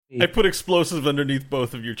I put explosives underneath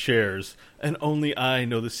both of your chairs, and only I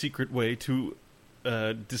know the secret way to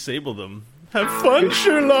disable them. Have fun,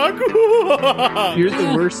 Sherlock! You're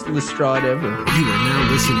the worst Lestrade ever. You are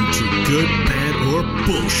now listening to Good, Bad, or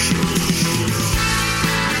Bullshit.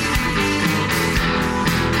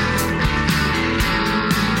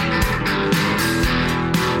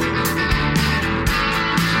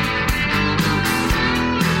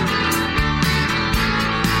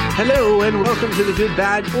 Hello and welcome to the Good,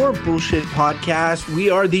 Bad, or Bullshit podcast.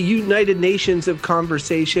 We are the United Nations of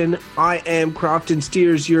conversation. I am Crofton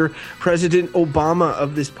Steers, your President Obama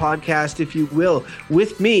of this podcast, if you will.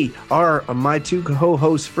 With me are my two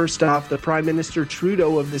co-hosts. First off, the Prime Minister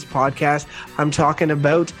Trudeau of this podcast. I'm talking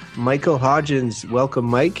about Michael Hodgins. Welcome,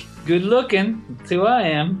 Mike. Good looking. That's who I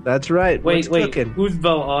am. That's right. Wait. Cooking? Who's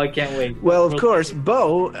Bo? Oh, I can't wait. Well, of course,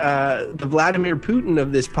 Bo, the Vladimir Putin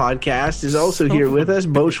of this podcast, is also here with us.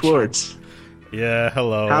 Bo Schwartz. Yeah,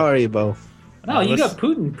 hello. How are you, Bo? Oh, you got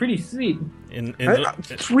Putin. Pretty sweet.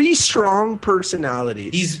 Three strong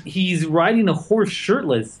personalities. He's riding a horse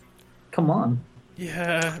shirtless. Come on.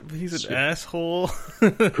 Yeah, he's an asshole.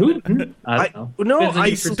 Putin? I don't know.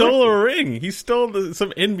 He stole a ring. He stole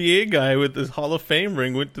some NBA guy with this Hall of Fame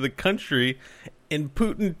ring, went to the country, and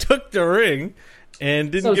Putin took the ring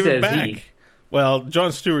and didn't give it back. He. Well,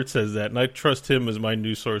 Jon Stewart says that, and I trust him as my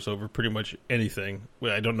news source over pretty much anything.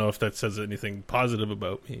 Well, I don't know if that says anything positive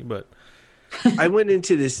about me, but... I went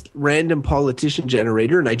into this random politician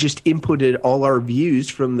generator and I just inputted all our views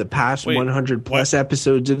from the past 100 plus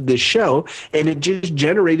episodes of this show, and it just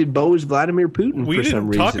generated Bo's Vladimir Putin for some reason.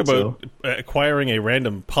 We didn't talk about acquiring a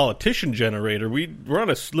random politician generator. We're on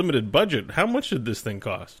a limited budget. How much did this thing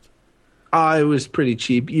cost? It was pretty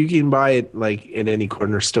cheap. You can buy it like in any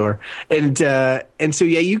corner store. And so,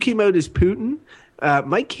 yeah, you came out as Putin.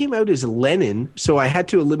 Mike came out as Lenin, so I had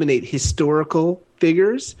to eliminate historical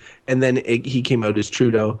figures, and then he came out as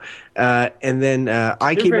Trudeau, and then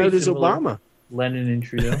I came out as Obama. Lenin and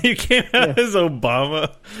Trudeau. You came out as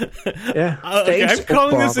Obama. Yeah. Okay, I'm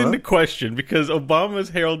calling Obama. this into question because Obama is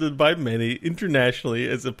heralded by many internationally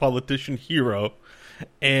as a politician hero,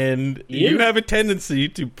 and you have a tendency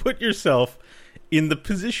to put yourself in the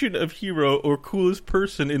position of hero or coolest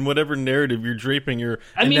person in whatever narrative you're draping your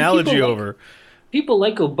analogy over. People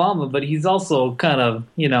like Obama, but he's also kind of,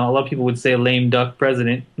 a lot of people would say a lame duck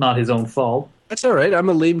president, not his own fault. That's all right. I'm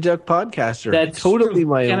a lame duck podcaster. That's totally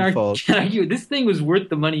my own fault. This thing was worth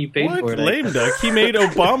the money you paid for it. Lame duck? He made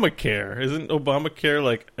Obamacare. Isn't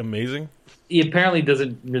Obamacare, amazing? He apparently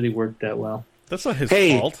doesn't really work that well. That's not his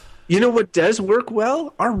fault. You know what does work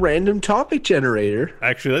well? Our random topic generator.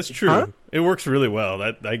 Actually, that's true. Huh? It works really well.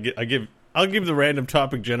 I'll give the random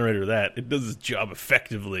topic generator that. It does its job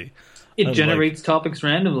effectively. It generates topics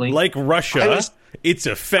randomly. Like Russia, it's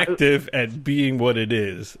effective at being what it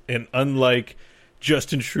is. And unlike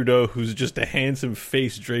Justin Trudeau, who's just a handsome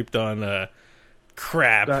face draped on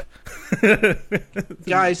crap.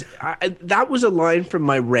 Guys, that was a line from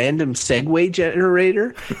my random segue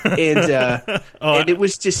generator. And it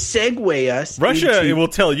was to segue us. Russia, it will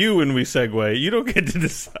tell you when we segue. You don't get to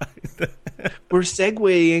decide. We're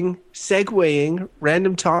segueing.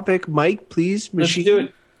 Random topic. Mike, please. Machine. Let's do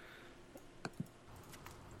it.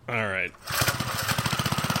 All right.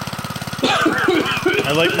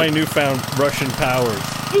 I like my newfound Russian powers.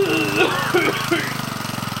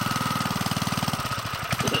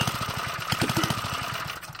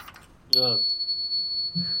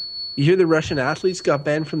 You hear the Russian athletes got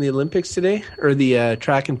banned from the Olympics today? Or the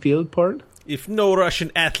track and field part? If no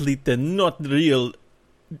Russian athlete, then not real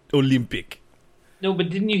Olympic. No, but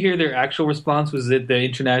didn't you hear their actual response was that the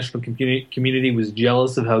international community was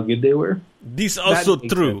jealous of how good they were? This also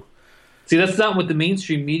true. Sense. See, that's not what the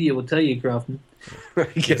mainstream media will tell you, Crofton.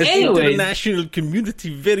 Anyways, international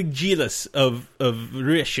community very jealous of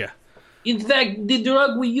Russia. In fact, the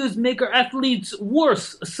drug we use make our athletes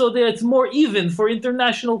worse, so that it's more even for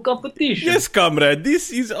international competition. Yes, comrade,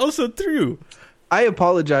 this is also true. I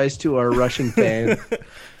apologize to our Russian fan.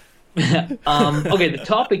 Okay, the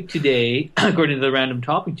topic today, according to the random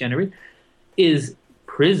topic generator, is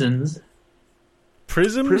prisons.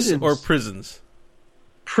 Prisms or prisons?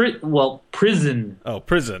 Prison. Oh,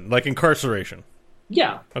 prison, like incarceration.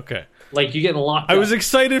 Yeah. Okay. Like you're getting locked up. I was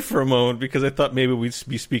excited for a moment because I thought maybe we'd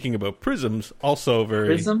be speaking about prisms. Also very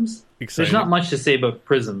prisms. Exciting. There's not much to say about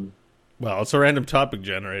prism. Well, it's a random topic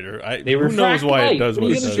generator. Who knows why it does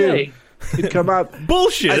what it does? It'd come up.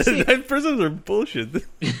 Bullshit. Prisms are bullshit.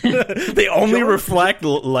 They only reflect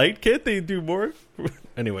light. Can't they do more?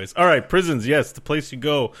 Anyways, all right. Prisons, yes, the place you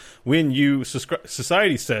go when you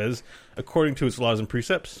society says, according to its laws and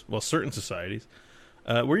precepts. Well, certain societies,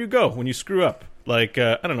 where you go when you screw up. Like,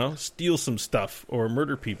 I don't know, steal some stuff or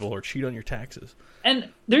murder people or cheat on your taxes. And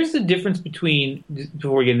there's a difference between,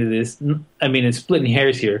 before we get into this, I mean, it's splitting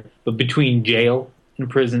hairs here, but between jail and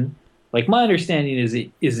prison. Like, my understanding is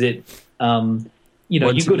that you know,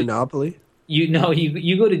 What's you go to Monopoly?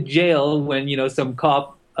 you go to jail when, you know, some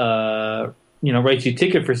cop you know, writes you a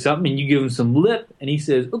ticket for something, and you give him some lip, and he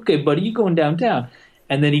says, "Okay, buddy, you going downtown,"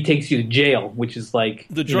 and then he takes you to jail, which is like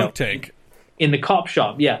the drunk tank in the cop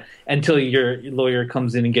shop, yeah, until your lawyer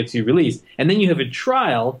comes in and gets you released, and then you have a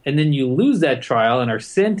trial, and then you lose that trial and are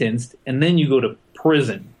sentenced, and then you go to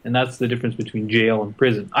prison, and that's the difference between jail and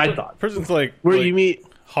prison. I thought prison's like where like you meet.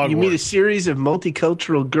 Hogwarts. You meet a series of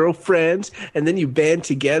multicultural girlfriends, and then you band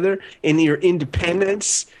together in your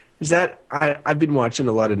independence. Is that I've been watching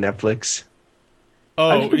a lot of Netflix.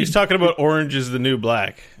 Oh, he's talking about Orange is the New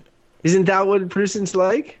Black. Isn't that what prison's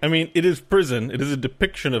like? I mean, it is prison. It is a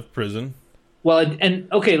depiction of prison. Well, and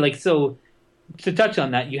okay, like, so to touch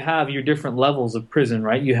on that, you have your different levels of prison,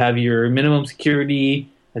 right? You have your minimum security,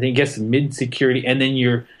 I think, mid security, and then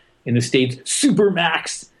you're in the States super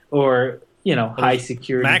max, or, you know, high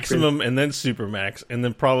security maximum prison. And then super max, and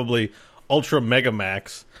then probably ultra mega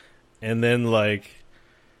max, and then like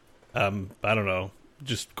I don't know,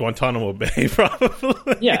 just Guantanamo Bay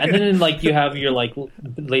probably. Yeah, and then like you have your like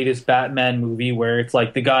latest Batman movie where it's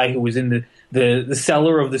like the guy who was in the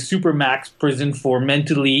cellar of the supermax prison for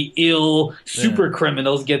mentally ill super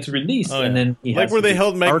criminals gets released, and then he like has where they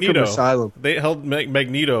held Magneto. Arkham Asylum. They held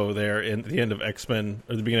Magneto there in the end of X-Men,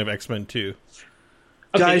 or the beginning of X-Men 2.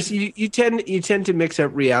 Okay. Guys, you tend to mix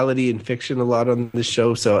up reality and fiction a lot on this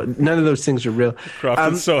show, so none of those things are real.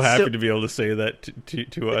 Crofton's so happy to be able to say that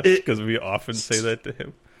to us, because we often say that to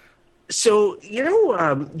him. So, you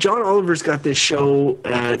know, John Oliver's got this show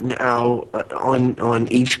now on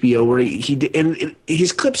HBO where and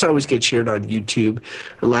his clips always get shared on YouTube.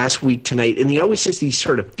 Last week tonight, and he always says these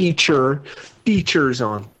sort of features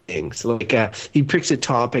on things. Like he picks a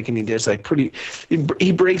topic and he does like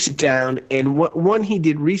he breaks it down. And one he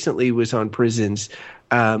did recently was on prisons.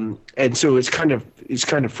 And so it's kind of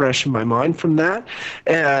fresh in my mind from that.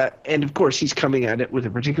 And of course, he's coming at it with a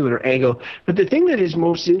particular angle. But the thing that is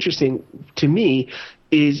most interesting to me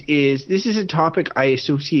is this is a topic I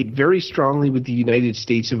associate very strongly with the United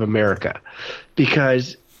States of America,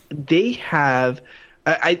 because they have.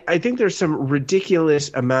 I think there's some ridiculous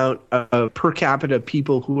amount of per capita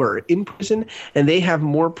people who are in prison, and they have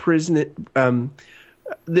more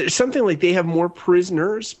there's something like they have more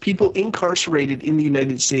prisoners, people incarcerated in the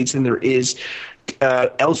United States than there is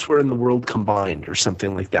elsewhere in the world combined, or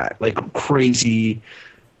something like that. Like crazy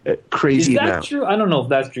Is that amount. true? I don't know if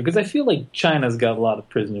that's true, because I feel like China's got a lot of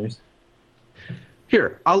prisoners.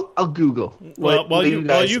 Here, I'll Google. While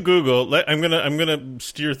you Google, I'm gonna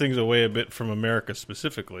steer things away a bit from America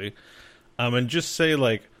specifically, and just say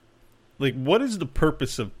like what is the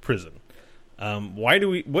purpose of prison? Why do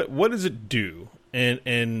we? What does it do?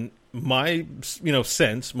 And my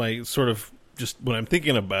sense, my sort of just when I'm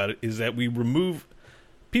thinking about it, is that we remove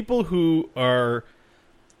people who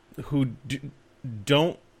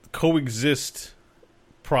don't coexist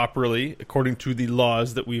properly according to the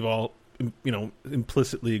laws that we've all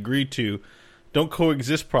implicitly agreed to, don't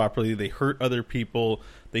coexist properly. They hurt other people.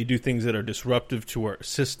 They do things that are disruptive to our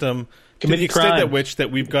system, to the extent at which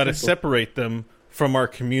that we've got to separate them from our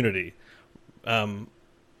community.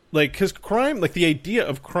 Because crime, like the idea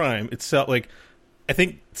of crime itself, like I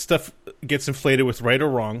think stuff gets inflated with right or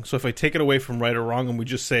wrong. So if I take it away from right or wrong and we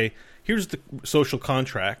just say, here's the social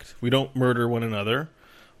contract. We don't murder one another.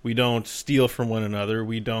 We don't steal from one another.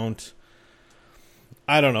 We don't,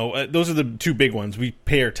 I don't know. Those are the two big ones. We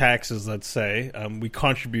pay our taxes, let's say. We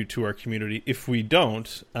contribute to our community. If we don't,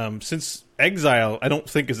 since exile, I don't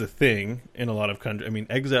think is a thing in a lot of countries. I mean,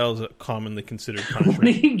 exile is a commonly considered punishment. What are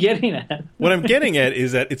you getting at? What I'm getting at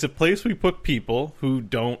is that it's a place we put people who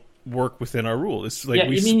don't work within our rule. It's like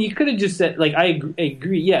you could have just said, like, I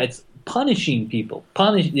agree. Yeah, it's punishing people.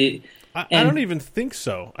 I don't even think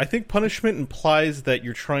so. I think punishment implies that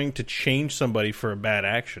you're trying to change somebody for a bad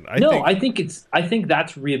action. I think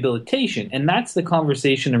that's rehabilitation, and that's the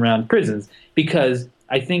conversation around prisons, because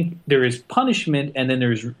I think there is punishment and then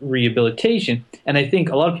there's rehabilitation, and I think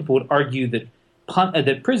a lot of people would argue that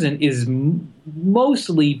that prison is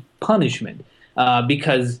mostly punishment,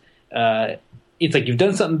 because it's like you've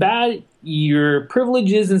done something bad, your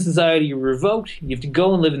privileges in society are revoked, you have to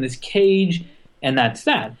go and live in this cage. And that's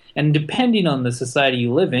that. And depending on the society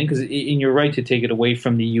you live in, because you're right to take it away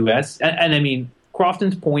from the U.S., and I mean,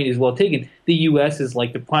 Crofton's point is well taken. The U.S. is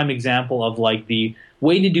like the prime example of like the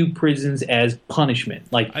way to do prisons as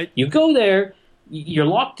punishment. Like you go there, you're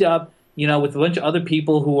locked up, with a bunch of other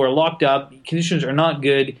people who are locked up. Conditions are not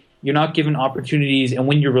good. You're not given opportunities, and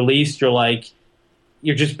when you're released,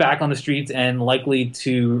 you're just back on the streets and likely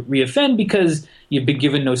to reoffend because you've been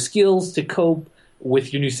given no skills to cope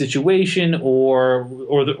with your new situation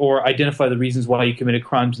or identify the reasons why you committed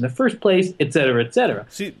crimes in the first place, et cetera, et cetera.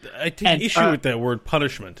 See, I take issue with that word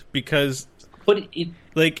punishment because, punishment.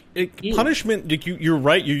 You're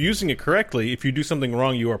right. You're using it correctly. If you do something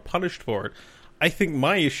wrong, you are punished for it. I think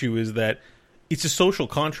my issue is that it's a social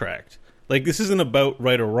contract. Like, this isn't about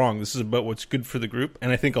right or wrong. This is about what's good for the group.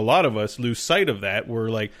 And I think a lot of us lose sight of that. Where,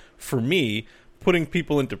 like, for me, putting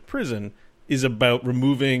people into prison is about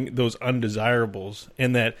removing those undesirables,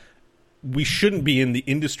 and that we shouldn't be in the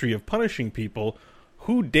industry of punishing people.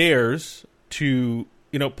 Who dares to,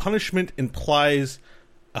 punishment implies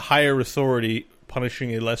a higher authority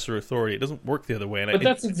punishing a lesser authority. It doesn't work the other way. But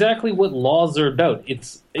that's exactly what laws are about.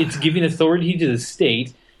 It's giving authority to the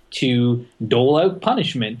state to dole out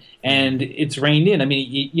punishment, and it's reined in. I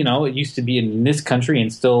mean, it used to be in this country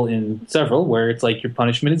and still in several where it's like your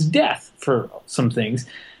punishment is death for some things.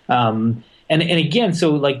 And again,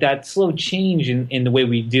 so like that slow change in the way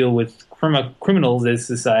we deal with criminals as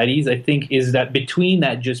societies, I think, is that between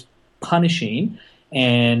that just punishing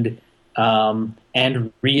and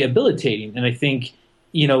rehabilitating. And I think,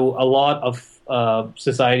 a lot of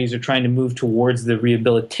societies are trying to move towards the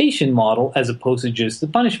rehabilitation model as opposed to just the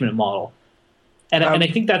punishment model. And I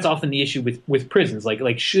think that's often the issue with prisons.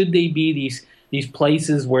 Like should they be these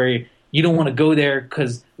places where you don't want to go there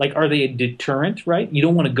because, are they a deterrent, right? You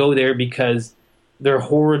don't want to go there because they're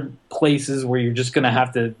horrid places where you're just going to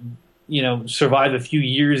have to, survive a few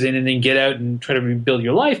years in and then get out and try to rebuild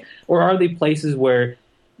your life? Or are they places where,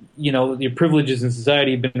 your privileges in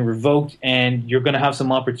society have been revoked and you're going to have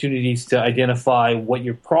some opportunities to identify what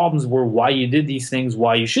your problems were, why you did these things,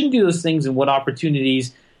 why you shouldn't do those things, and what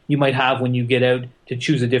opportunities you might have when you get out to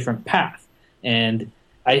choose a different path? And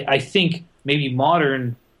I think maybe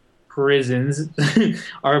modern prisons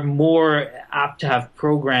are more apt to have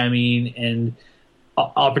programming and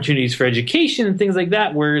opportunities for education and things like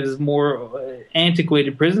that, whereas more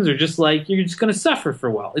antiquated prisons are just like, you're just going to suffer for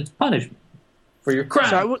a while. It's punishment for your crime.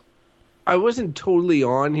 So I wasn't totally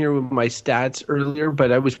on here with my stats earlier,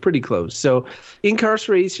 but I was pretty close. So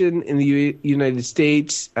incarceration in the United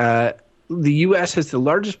States, the U.S. has the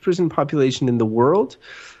largest prison population in the world,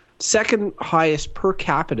 second highest per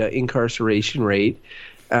capita incarceration rate.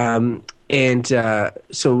 So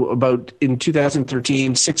about in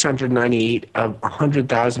 2013, 698 of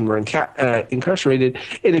 100,000 were incarcerated.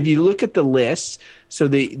 And if you look at the list, so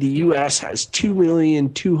the U.S. has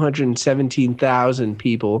 2,217,000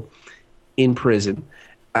 people in prison.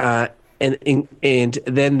 And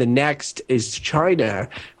then the next is China,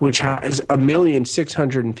 which has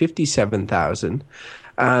 1,657,000.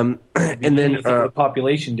 And then the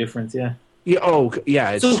population difference, yeah. Yeah. Oh,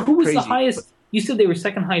 yeah. So who was the highest? You said they were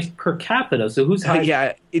second highest per capita. So who's highest?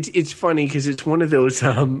 Yeah, it's funny because it's one of those.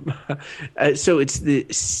 So it's the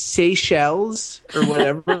Seychelles or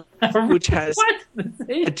whatever, which has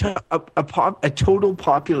a total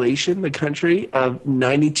population, the country, of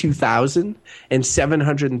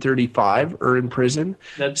 92,735 are in prison.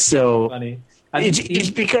 That's so funny. It's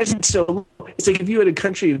because it's so. It's like if you had a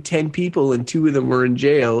country of 10 people and 2 of them were in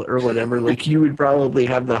jail or whatever, like you would probably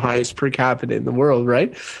have the highest per capita in the world,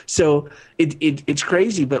 right? So it's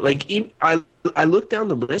crazy, but like I look down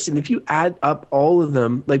the list, and if you add up all of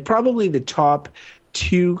them, like probably the top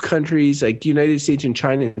 2 countries, like the United States and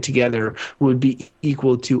China together, would be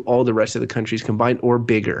equal to all the rest of the countries combined or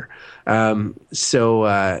bigger. Clearly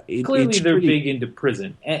they're big into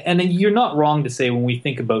prison. And you're not wrong to say when we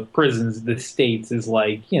think about prisons, the States is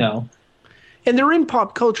like, And they're in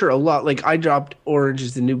pop culture a lot. Like, I dropped Orange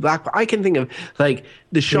is the New Black, but I can think of like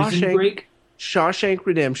the Shawshank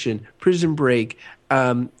Redemption, Prison Break.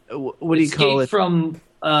 What do you call it? From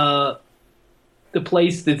the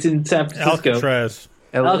place that's in San Francisco. Alcatraz.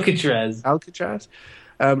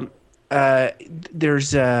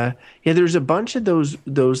 There's a bunch of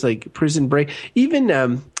those like Prison Break.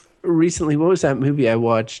 Even recently, what was that movie I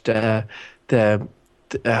watched? The one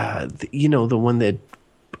that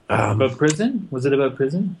about prison? Was it about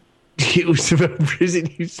prison? It was about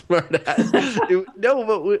prison. You smart ass. No,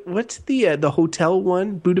 but what's the hotel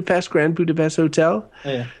one? Grand Budapest Hotel.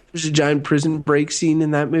 Oh, yeah. There's a giant prison break scene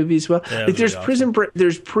in that movie as well. Yeah, like there's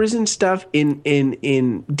there's prison stuff in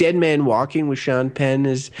Dead Man Walking with Sean Penn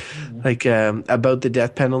is like about the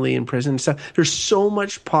death penalty in prison and stuff. There's so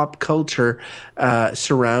much pop culture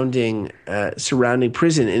surrounding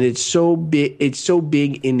prison, and it's so big. It's so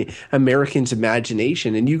big in Americans'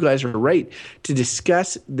 imagination. And you guys are right to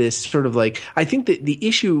discuss this sort of like. I think that the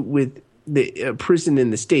issue with the prison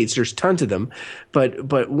in the States, there's tons of them,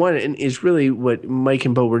 but one is really what Mike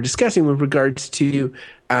and Bo were discussing with regards to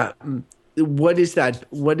what is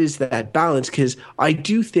that balance? Because I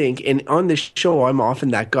do think, and on this show, I'm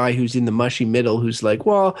often that guy who's in the mushy middle, who's like,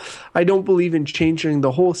 well, I don't believe in changing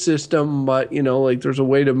the whole system, but like there's a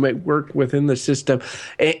way to work within the system,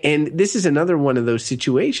 and this is another one of those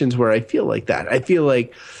situations where I feel like that. I feel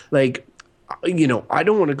like I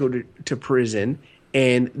don't want to go to prison.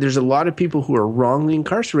 And there's a lot of people who are wrongly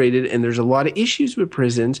incarcerated, and there's a lot of issues with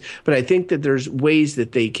prisons. But I think that there's ways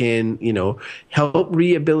that they can, help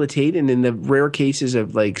rehabilitate. And in the rare cases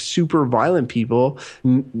of like super violent people,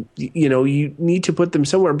 you need to put them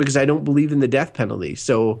somewhere, because I don't believe in the death penalty.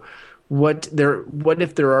 So what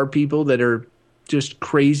if there are people that are just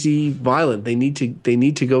crazy violent? They need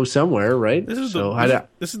to go somewhere, right? This is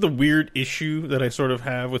the weird issue that I sort of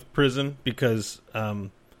have with prison, because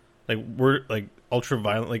we're like ultra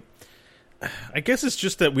violent. Like, I guess it's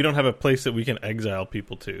just that we don't have a place that we can exile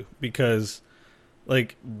people to, because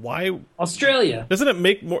like, why Australia? Doesn't it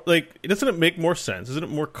make more sense? Isn't it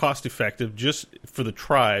more cost effective just for the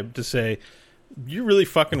tribe to say, you're really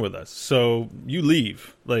fucking with us, so you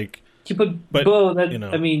leave? Like, but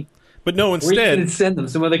no, instead send them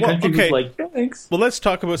some other country. Like, thanks. Well, let's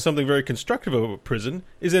talk about something very constructive about prison,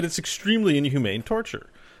 is that it's extremely inhumane torture.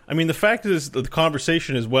 I mean, the fact is, the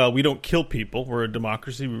conversation is, well, we don't kill people. We're a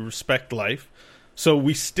democracy. We respect life. So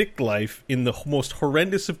we stick life in the most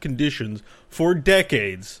horrendous of conditions for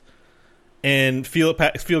decades and feel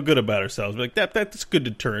good about ourselves. Like, that's a good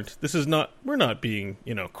deterrent. We're not being,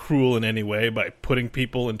 cruel in any way by putting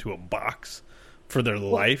people into a box for their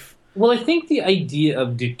life. Well, I think the idea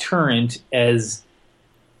of deterrent as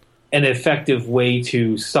an effective way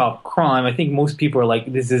to stop crime, I think most people are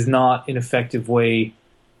like, this is not an effective way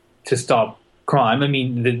to stop crime. I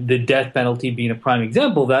mean, the death penalty being a prime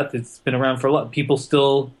example of that. It's been around for a lot. People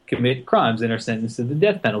still commit crimes and are sentenced to the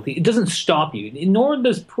death penalty. It doesn't stop you, nor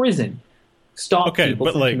does prison stop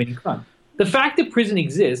people from committing crime. The fact that prison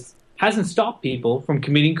exists hasn't stopped people from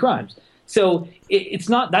committing crimes. So it's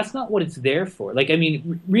not. That's not what it's there for. Like, I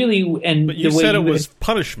mean, really. And but you said it was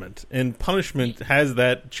punishment, and punishment has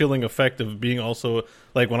that chilling effect of being also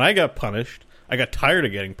like, when I got punished, I got tired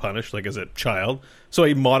of getting punished, like as a child, so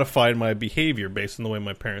I modified my behavior based on the way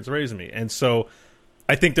my parents raised me. And so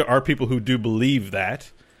I think there are people who do believe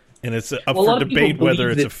that, and it's up for debate whether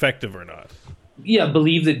it's effective or not. Yeah,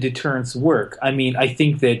 believe that deterrents work. I mean, I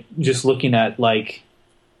think that just looking at like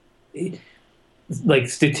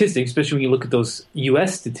statistics, especially when you look at those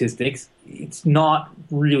U.S. statistics, it's not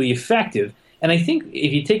really effective. And I think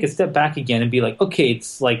if you take a step back again and be like, okay,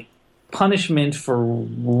 it's like punishment for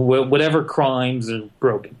whatever crimes are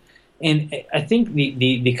broken. And I think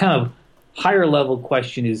the kind of higher level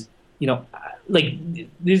question is, like,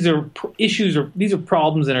 these are issues, or these are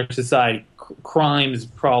problems in our society. Crime is a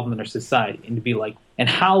problem in our society, and to be like, and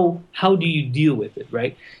how do you deal with it,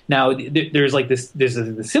 right? Now, there's like this. There's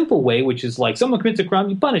the simple way, which is like, someone commits a crime,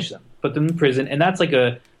 you punish them, put them in prison, and that's like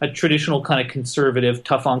a traditional kind of conservative,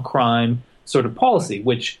 tough on crime sort of policy,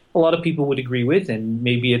 which a lot of people would agree with, and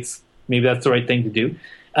maybe that's the right thing to do.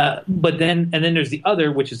 But then there's the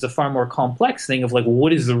other, which is a far more complex thing of like,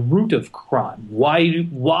 what is the root of crime?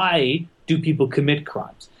 Why do people commit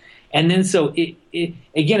crimes? And then so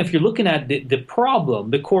again, if you're looking at the problem,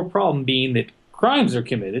 the core problem being that crimes are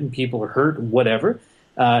committed and people are hurt, whatever,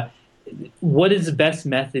 what is the best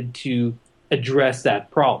method to address that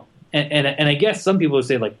problem? And I guess some people would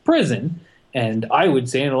say like prison, and I would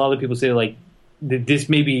say, and a lot of people say like, this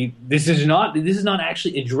is not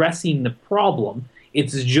actually addressing the problem.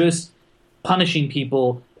 It's just punishing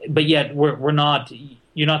people, but yet you're not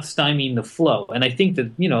stymieing the flow. And I think that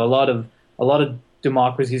a lot of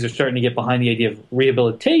democracies are starting to get behind the idea of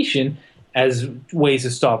rehabilitation as ways to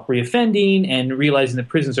stop reoffending, and realizing that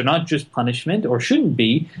prisons are not just punishment, or shouldn't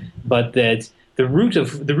be, but that the root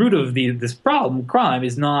of this problem, crime,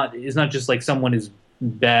 is not just like someone is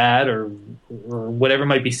bad or whatever. It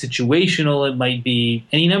might be situational. It might be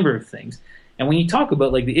any number of things. And when you talk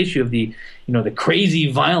about like the issue of the the crazy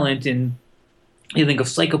violent, and you think of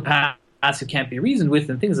psychopaths who can't be reasoned with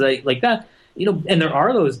and things like that, and there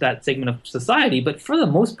are that segment of society, but for the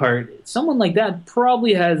most part, someone like that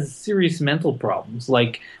probably has serious mental problems.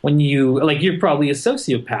 Like you're probably a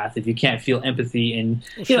sociopath if you can't feel empathy, and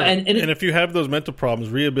and if you have those mental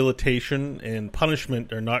problems, rehabilitation and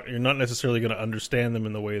punishment you're not necessarily going to understand them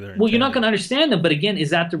in the way they're intended. Well, you're not going to understand them, but again, is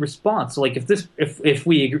that the response? So like if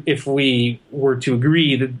we were to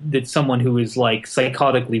agree that someone who is like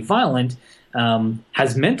psychotically violent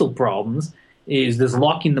has mental problems, is this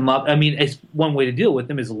locking them up? I mean, it's one way to deal with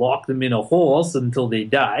them is lock them in a hole until they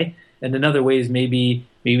die, and another way is maybe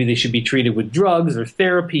they should be treated with drugs or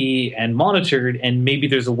therapy and monitored, and maybe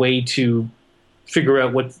there's a way to figure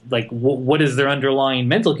out what is their underlying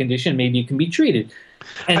mental condition. Maybe it can be treated.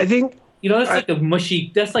 And I think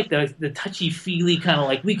that's like the touchy feely kind of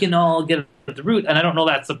like we can all get at the root, and I don't know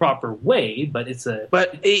that's the proper way, but it's a.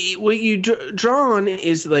 But what you draw on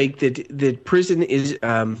is like that prison is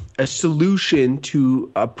a solution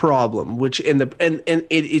to a problem, which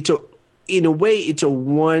it's in a way it's a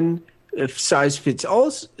one size fits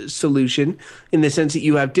all solution in the sense that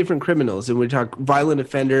you have different criminals, and we talk violent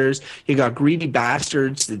offenders. You got greedy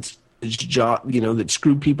bastards that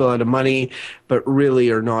screw people out of money, but really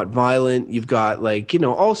are not violent. You've got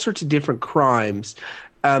all sorts of different crimes.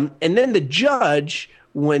 And then the judge,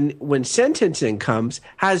 when sentencing comes,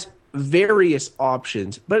 has various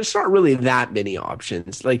options, but it's not really that many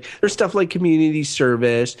options. Like there's stuff like community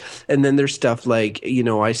service, and then there's stuff like,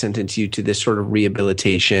 I sentence you to this sort of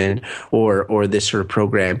rehabilitation or this sort of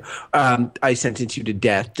program. I sentence you to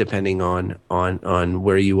death depending on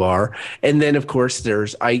where you are. And then of course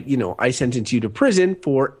there's I sentence you to prison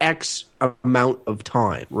for X amount of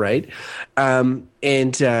time, right? And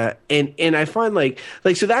I find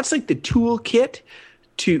so that's like the toolkit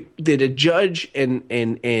that a judge and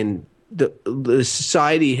the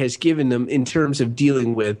society has given them in terms of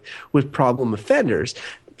dealing with problem offenders.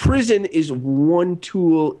 Prison is one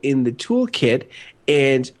tool in the toolkit,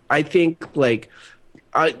 and I think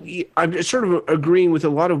I'm sort of agreeing with a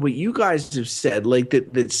lot of what you guys have said.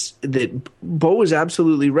 That Bo is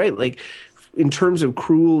absolutely right. Like, in terms of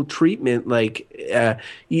cruel treatment,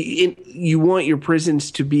 you want your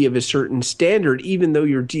prisons to be of a certain standard, even though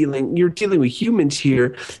you're dealing with humans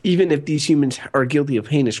here, even if these humans are guilty of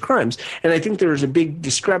heinous crimes. And I think there's a big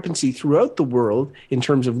discrepancy throughout the world in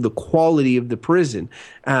terms of the quality of the prison.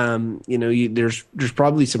 There's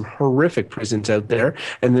probably some horrific prisons out there,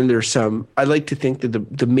 and then there's some. I like to think that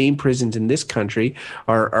the main prisons in this country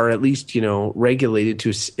are at least regulated to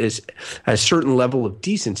a certain level of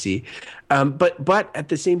decency. But at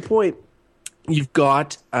the same point, you've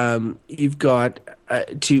got to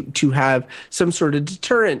have some sort of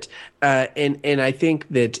deterrent, and I think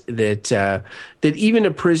that even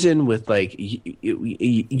a prison with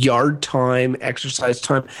yard time, exercise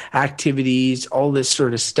time, activities, all this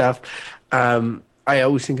sort of stuff. I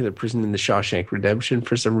always think of the prison in the Shawshank Redemption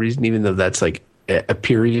for some reason, even though that's like a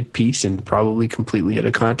period piece and probably completely out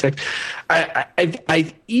of context. I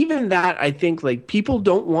think people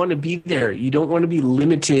don't want to be there. You don't want to be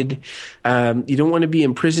limited. You don't want to be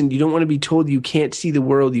imprisoned. You don't want to be told you can't see the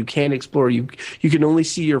world. You can't explore. You can only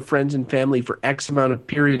see your friends and family for X amount of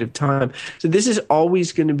period of time. So this is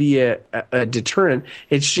always going to be a deterrent.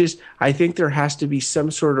 It's just, I think there has to be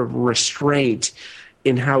some sort of restraint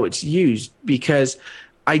in how it's used, because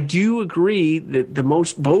I do agree that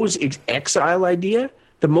Bo's exile idea,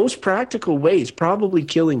 the most practical way is probably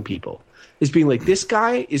killing people. Is being like, this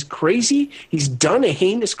guy is crazy. He's done a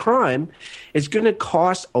heinous crime. It's going to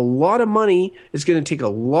cost a lot of money. It's going to take a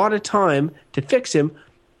lot of time to fix him.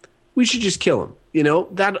 We should just kill him. We'll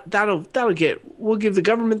give the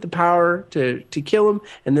government the power to kill him,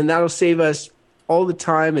 and then that'll save us all the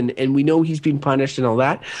time, and we know he's been punished and all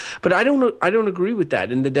that. But I don't agree with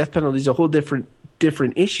that. And the death penalty is a whole different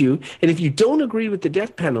issue. And if you don't agree with the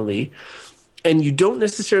death penalty, and you don't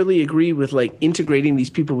necessarily agree with integrating these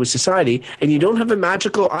people with society, and you don't have a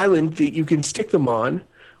magical island that you can stick them on,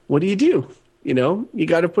 what do? You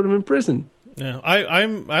got to put them in prison. Yeah,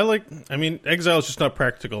 exile is just not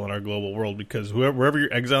practical in our global world, because wherever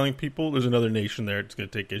you're exiling people, there's another nation there that's going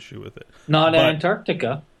to take issue with it. Not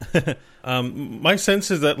Antarctica. My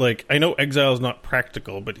sense is that, I know exile is not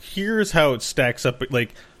practical, but here's how it stacks up.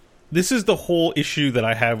 This is the whole issue that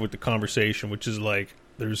I have with the conversation, which is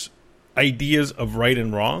there's ideas of right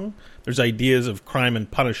and wrong. There's ideas of crime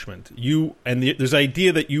and punishment. There's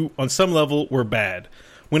idea that you, on some level, were bad.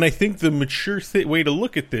 When I think the mature way to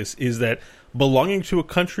look at this is that belonging to a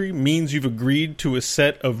country means you've agreed to a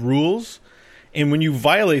set of rules, and when you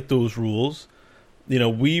violate those rules,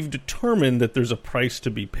 we've determined that there's a price to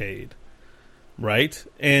be paid, right?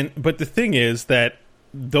 But the thing is that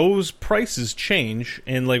those prices change,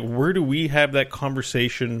 and like, where do we have that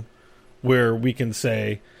conversation where we can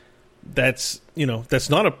say that's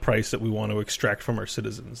not a price that we want to extract from our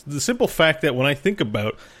citizens? The simple fact that when I think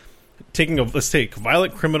about let's take a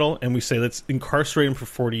violent criminal and we say, let's incarcerate him for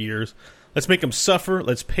 40 years, let's make him suffer,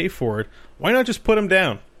 let's pay for it. Why not just put him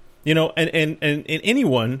down? And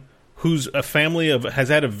anyone who's a family has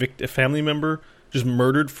had a family member just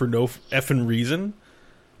murdered for no effing reason,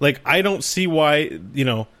 like, I don't see why,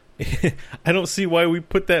 I don't see why we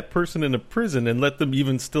put that person in a prison and let them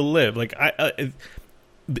even still live. Like,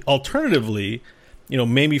 alternatively,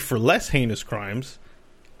 maybe for less heinous crimes,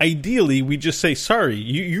 ideally we just say, sorry,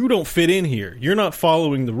 you don't fit in here. You're not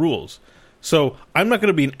following the rules. So I'm not going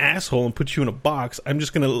to be an asshole and put you in a box. I'm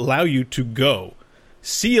just going to allow you to go.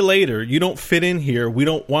 See you later. You don't fit in here. We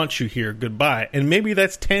don't want you here. Goodbye. And maybe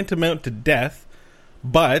that's tantamount to death,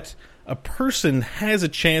 but a person has a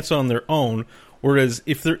chance on their own, whereas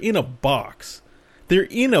if they're in a box,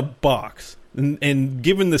 and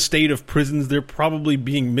given the state of prisons, they're probably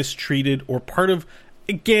being mistreated or part of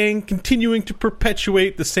a gang continuing to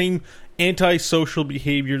perpetuate the same antisocial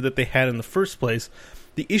behavior that they had in the first place.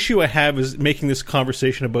 The issue I have is making this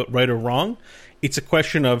conversation about right or wrong. It's a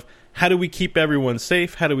question of, how do we keep everyone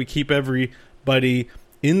safe? How do we keep everybody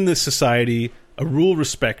in the society a rule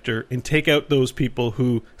respecter and take out those people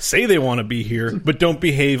who say they want to be here but don't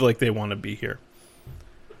behave like they want to be here?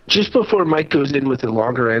 Just before Mike goes in with a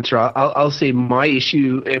longer answer, I'll say my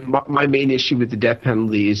issue, my main issue with the death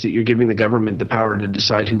penalty is that you're giving the government the power to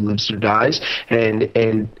decide who lives or dies.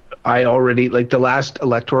 And I already, like the last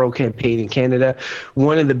electoral campaign in Canada,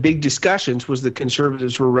 one of the big discussions was the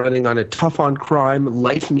Conservatives were running on a tough on crime,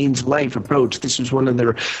 life means life approach. This was one of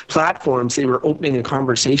their platforms. They were opening a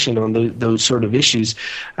conversation on those sort of issues.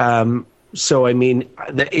 So, I mean,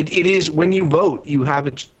 it is, when you vote, you have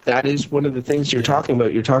it. That is one of the things you're talking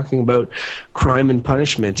about. You're talking about crime and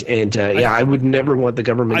punishment. And, I would never want the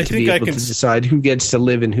government to be able to decide who gets to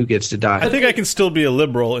live and who gets to die. I think I can still be a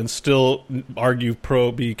liberal and still argue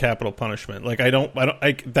be capital punishment. Like,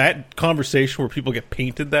 that conversation where people get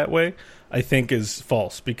painted that way, I think is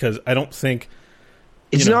false, because I don't think...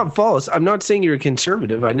 It's not false. I'm not saying you're a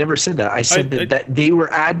conservative. I never said that. I said that they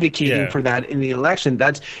were advocating for that in the election.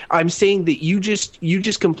 I'm saying that you just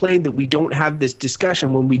complained that we don't have this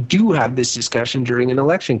discussion when we do have this discussion during an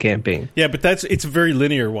election campaign. Yeah, but it's a very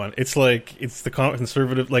linear one. It's like, it's the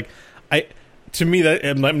conservative. Like, to me, that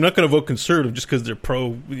I'm not going to vote conservative just because they're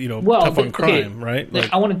pro, tough on crime, right?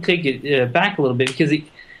 Like, I want to take it back a little bit, because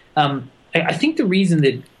I think the reason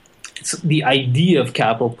that the idea of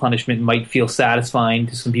capital punishment might feel satisfying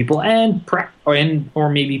to some people or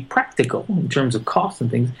maybe practical in terms of costs and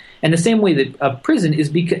things. And the same way that a prison is,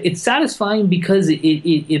 because it's satisfying because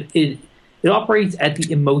it operates at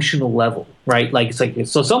the emotional level, right? Like, it's like,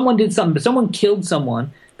 so someone did something, but someone killed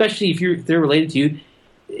someone, especially if they're related to you.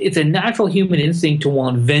 It's a natural human instinct to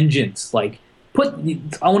want vengeance. Like,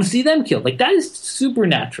 I want to see them killed. Like, that is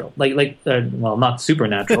supernatural. Well, not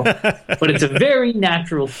supernatural, but it's a very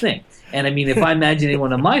natural thing. And I mean, if I imagine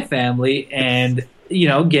anyone in my family and,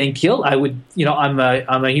 getting killed, I would, I'm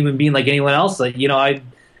a human being like anyone else. Like, I'd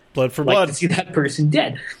blood for blood to see that person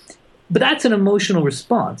dead. But that's an emotional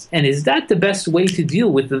response. And is that the best way to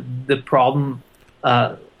deal with the problem,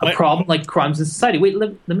 problem like crimes in society? Wait,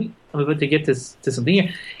 I'm about to get to something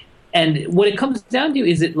here. And what it comes down to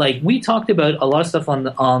is that, like, we talked about a lot of stuff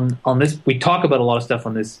on this. We talk about a lot of stuff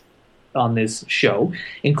on this show,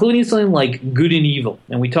 including something like good and evil.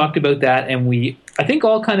 And we talked about that, and I think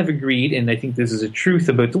all kind of agreed, and I think this is a truth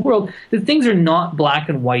about the world, that things are not black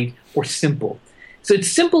and white or simple. So it's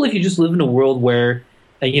simple if you just live in a world where,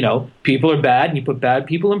 people are bad and you put bad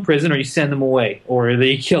people in prison, or you send them away, or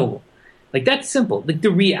they kill them. Like, that's simple. Like,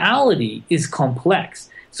 the reality is complex.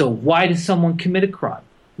 So why does someone commit a crime?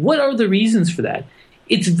 What are the reasons for that?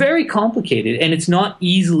 It's very complicated, and it's not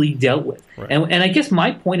easily dealt with. Right. And I guess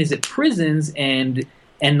my point is that prisons and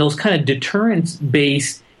those kind of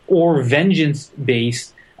deterrence-based or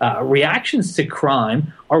vengeance-based reactions to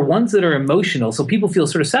crime are ones that are emotional, so people feel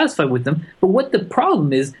sort of satisfied with them. But what the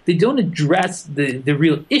problem is, they don't address the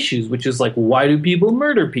real issues, which is like, why do people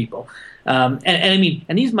murder people? And I mean,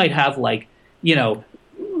 and these might have, like,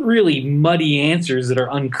 really muddy answers that are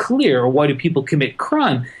unclear, or why do people commit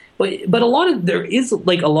crime? But there is a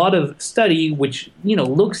lot of study which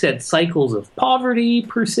looks at cycles of poverty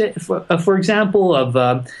per se, for example, of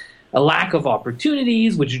a lack of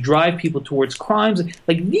opportunities which drive people towards crimes.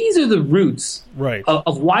 Like, these are the roots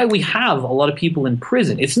of why we have a lot of people in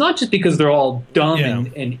prison. It's not just because they're all dumb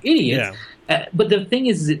and idiots. Yeah. But the thing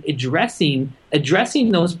is that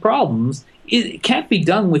addressing those problems, it can't be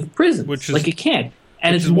done with prisons. It can't.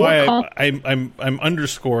 And Which it's is more why I'm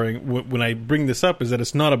underscoring when I bring this up is that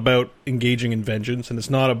it's not about engaging in vengeance, and it's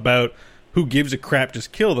not about who gives a crap,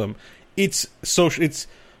 just kill them. It's social. It's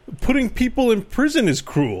putting people in prison is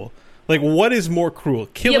cruel. Like, what is more cruel,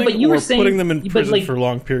 killing or putting them in prison for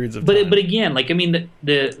long periods of time? But again, like, I mean,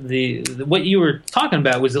 the what you were talking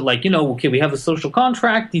about was that, like, okay, we have a social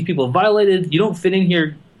contract. These people have violated. You don't fit in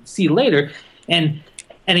here. See you later. And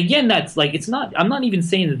again, that's like, it's not. I'm not even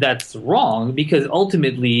saying that that's wrong, because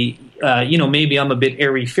ultimately, maybe I'm a bit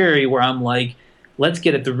airy-fairy where I'm like, let's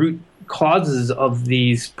get at the root causes of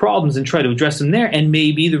these problems and try to address them there. And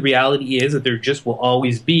maybe the reality is that there just will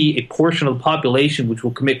always be a portion of the population which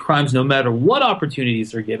will commit crimes no matter what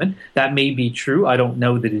opportunities they're given. That may be true. I don't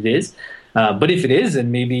know that it is. But if it is,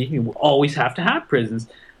 then maybe we'll always have to have prisons.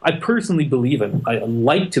 I personally believe, and I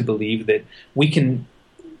like to believe, that we can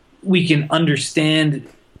understand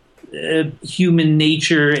human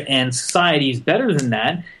nature and societies better than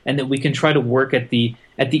that, and that we can try to work at the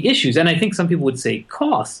issues. And I think some people would say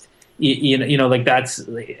cost. Like, that's,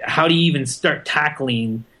 how do you even start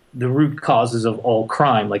tackling the root causes of all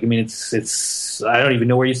crime? Like, I mean, it's I don't even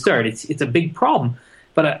know where you start. It's a big problem,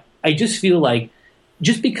 but I just feel like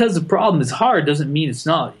just because the problem is hard doesn't mean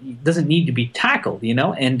it doesn't need to be tackled,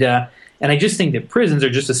 And I just think that prisons are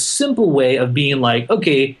just a simple way of being like,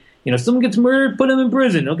 okay, someone gets murdered, put them in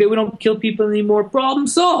prison. Okay, we don't kill people anymore. Problem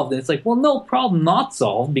solved. And it's like, well, no, problem not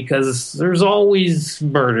solved, because there's always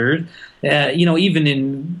murder. Even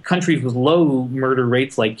in countries with low murder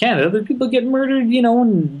rates like Canada, there people get murdered,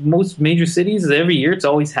 in most major cities every year. It's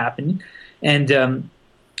always happening. And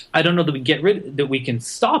I don't know that we can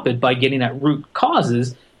stop it by getting at root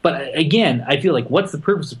causes. But again, I feel like, what's the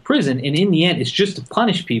purpose of prison? And in the end, it's just to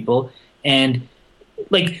punish people. And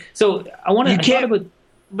like, so I want to.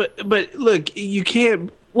 But look, you can't.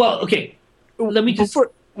 Well, okay. Let me just.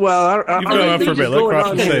 Let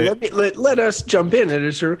us jump in,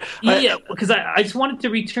 editor. Because I just wanted to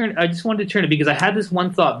return. I just wanted to turn it, because I had this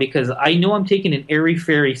one thought, because I know I'm taking an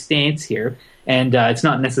airy-fairy stance here, and it's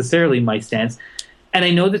not necessarily my stance. And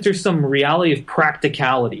I know that there's some reality of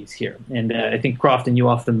practicalities here, and I think, Crofton, you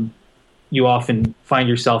often find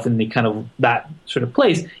yourself in the kind of that sort of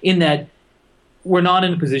place, in that we're not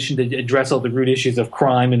in a position to address all the root issues of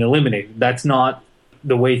crime and eliminate it. That's not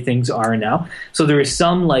the way things are now. So there is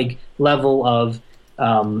some level of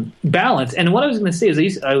balance. And what I was going to say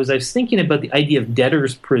is, I was thinking about the idea of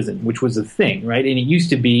debtor's prison, which was a thing, right? And it used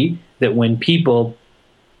to be that when people,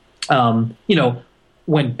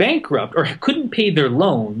 went bankrupt or couldn't pay their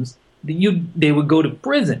loans, they would go to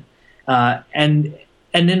prison. And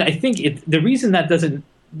then I think the reason that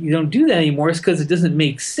you don't do that anymore is because it doesn't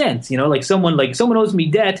make sense. Like someone owes me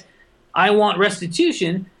debt, I want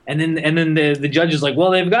restitution, and then the judge is like,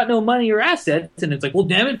 well, they've got no money or assets, and it's like, well,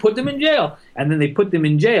 damn it, put them in jail. And then they put them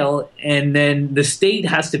in jail, and then the state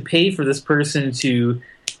has to pay for this person to,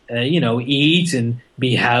 eat and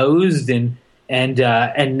be housed, and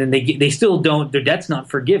then they still don't. Their debt's not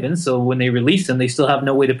forgiven, so when they release them, they still have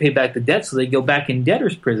no way to pay back the debt, so they go back in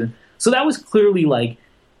debtor's prison. So that was clearly like.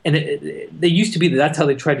 And they used to be that's how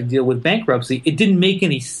they tried to deal with bankruptcy. It didn't make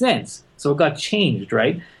any sense, so it got changed,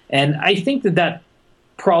 right? And I think that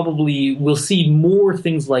probably we'll see more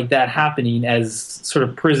things like that happening as sort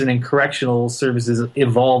of prison and correctional services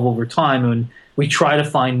evolve over time, and we try to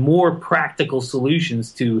find more practical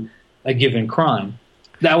solutions to a given crime.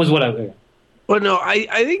 That was what I. Well, no, I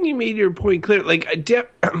think you made your point clear. Like,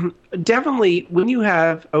 definitely when you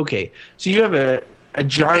have so you have a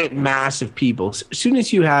giant mass of people. As soon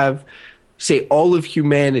as you have, say, all of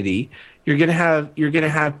humanity, you're gonna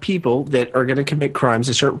have people that are gonna commit crimes,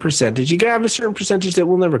 a certain percentage. You're gonna have a certain percentage that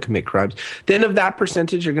will never commit crimes. Then of that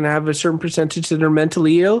percentage, you're gonna have a certain percentage that are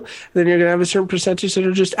mentally ill. Then you're gonna have a certain percentage that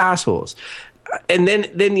are just assholes. And then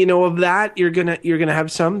of that, you're gonna have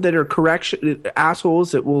some that are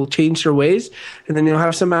assholes that will change their ways, and then you'll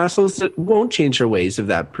have some assholes that won't change their ways of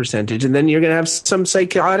that percentage, and then you're gonna have some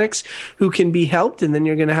psychotics who can be helped, and then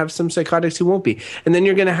you're gonna have some psychotics who won't be, and then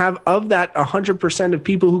you're gonna have of that 100% of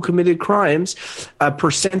people who committed crimes, a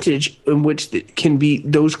percentage in which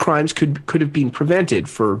those crimes could have been prevented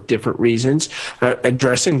for different reasons,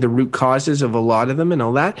 addressing the root causes of a lot of them and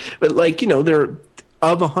all that, but they're.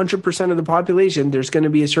 Of 100% of the population, there's going to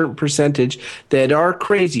be a certain percentage that are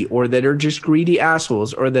crazy or that are just greedy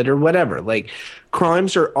assholes or that are whatever. Like,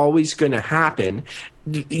 crimes are always going to happen.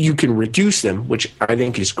 You can reduce them, which I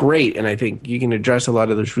think is great, and I think you can address a lot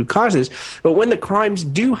of those root causes. But when the crimes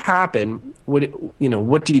do happen, what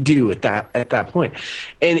do you do at that point?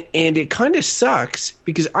 And it kind of sucks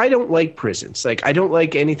because I don't like prisons. Like, I don't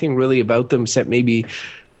like anything really about them except maybe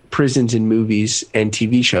prisons in movies and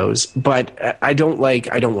TV shows, but I don't want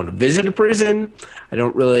to visit a prison. I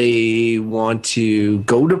don't really want to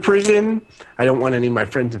go to prison. I don't want any of my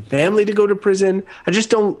friends and family to go to prison. I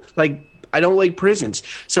don't like prisons.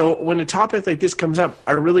 So when a topic like this comes up,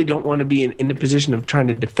 I really don't want to be in the position of trying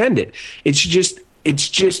to defend it. It's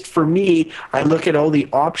just for me, I look at all the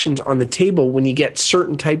options on the table when you get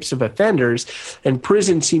certain types of offenders, and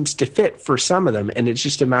prison seems to fit for some of them. And it's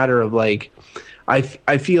just a matter of like,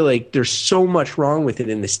 I feel like there's so much wrong with it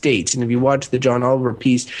in the States. And if you watch the John Oliver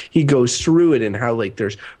piece, he goes through it and how like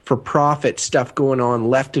there's for-profit stuff going on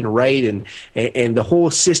left and right, and the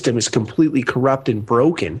whole system is completely corrupt and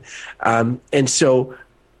broken. And so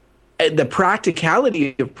the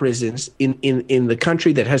practicality of prisons in the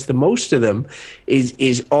country that has the most of them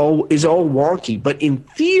is all wonky. But in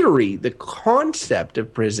theory, the concept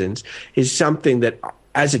of prisons is something that,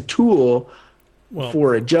 as a tool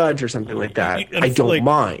for a judge or something like that, I don't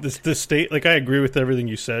mind. The state, like, I agree with everything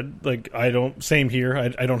you said. Like, same here.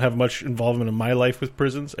 I don't have much involvement in my life with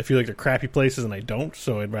prisons. I feel like they're crappy places, and I don't,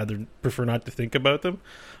 so I'd rather prefer not to think about them.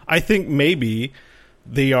 I think maybe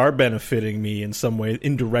they are benefiting me in some way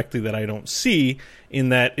indirectly that I don't see, in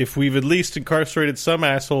that if we've at least incarcerated some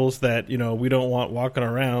assholes that, you know, we don't want walking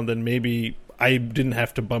around, then maybe I didn't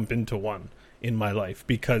have to bump into one in my life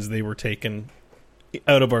because they were taken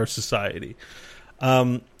out of our society.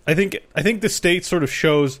 I think the state sort of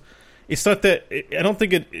shows, it's not that, I don't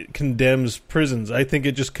think it condemns prisons. I think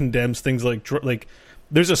it just condemns things like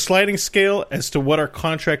there's a sliding scale as to what our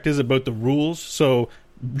contract is about the rules. So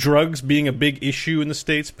drugs being a big issue in the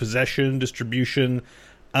States, possession, distribution.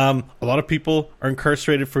 A lot of people are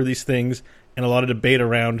incarcerated for these things, and a lot of debate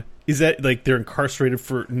around, is that like they're incarcerated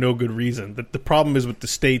for no good reason? The problem is with the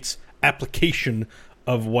state's application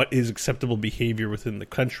of what is acceptable behavior within the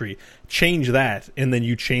country. Change that, and then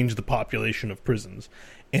you change the population of prisons.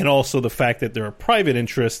 And also the fact that there are private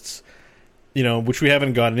interests, you know, which we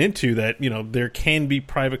haven't gotten into, that, you know, there can be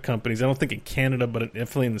private companies, I don't think in Canada, but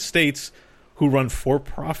definitely in the States, who run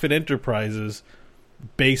for-profit enterprises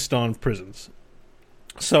based on prisons.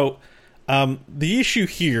 So the issue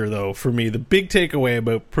here, though, for me, the big takeaway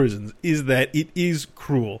about prisons is that it is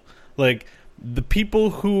cruel. Like, the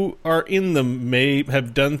people who are in them may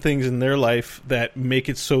have done things in their life that make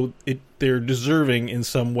it so they're deserving in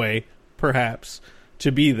some way, perhaps,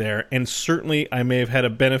 to be there. And certainly I may have had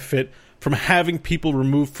a benefit from having people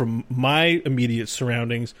removed from my immediate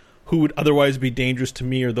surroundings who would otherwise be dangerous to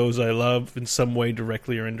me or those I love in some way,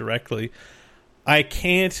 directly or indirectly. I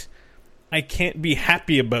can't be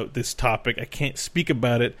happy about this topic. I can't speak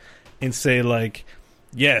about it and say, like,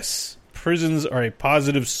 yes, prisons are a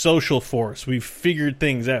positive social force. We've figured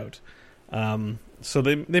things out. So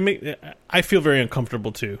they make. I feel very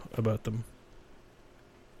uncomfortable too about them.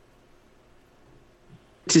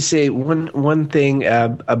 To say one thing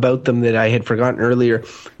about them that I had forgotten earlier,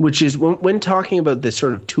 which is when talking about the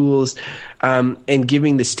sort of tools and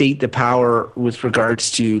giving the state the power with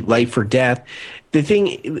regards to life or death, the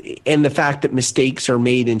thing and the fact that mistakes are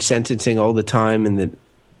made in sentencing all the time, and that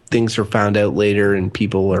things are found out later and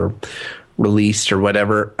people are released or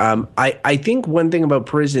whatever. I think one thing about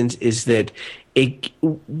prisons is that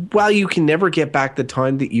while you can never get back the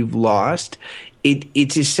time that you've lost,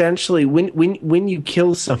 it's essentially when you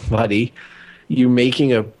kill somebody, you're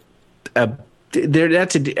making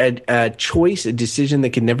that's a choice, a decision that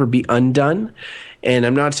can never be undone. And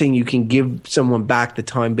I'm not saying you can give someone back the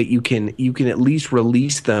time, but you can at least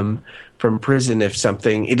release them from prison if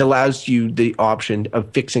something. It allows you the option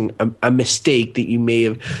of fixing a mistake that you may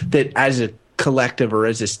have, that as a collective or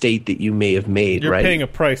as a state that you may have made. You're right? paying a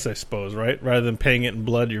price, I suppose, right? Rather than paying it in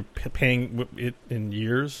blood, you're paying it in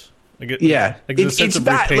years. Yeah, it's a sense of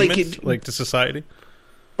repayment, like to society.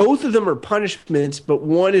 Both of them are punishments, but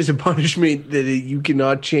one is a punishment that you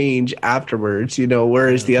cannot change afterwards, you know,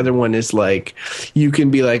 whereas the other one is like, you can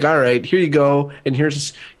be like, all right, here you go, and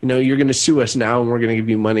here's, you know, you're going to sue us now, and we're going to give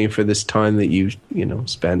you money for this time that you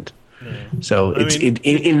spent. Yeah. So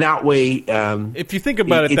in that way. If you think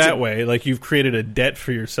about it that way, like, you've created a debt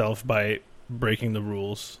for yourself by breaking the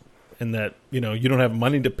rules. And that, you know, you don't have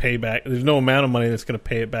money to pay back. There's no amount of money that's going to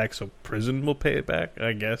pay it back, so prison will pay it back,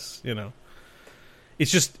 I guess, you know.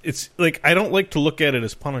 It's like, I don't like to look at it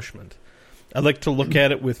as punishment. I like to look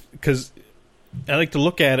at it with,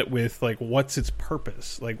 like, what's its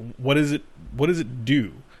purpose? Like, what does it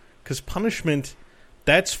do? Because punishment,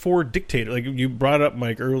 that's for dictators. Like, you brought up,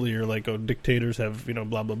 Mike, earlier, like, oh, dictators have, you know,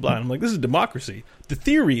 blah, blah, blah. And I'm like, this is democracy. The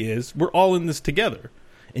theory is we're all in this together.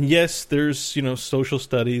 And yes, there's, you know, social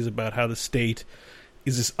studies about how the state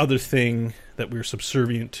is this other thing that we're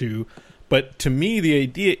subservient to. But to me, the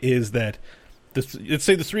idea is that let's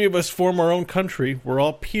say the three of us form our own country. We're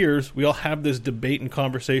all peers. We all have this debate and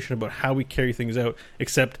conversation about how we carry things out,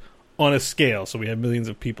 except on a scale. So we have millions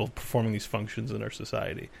of people performing these functions in our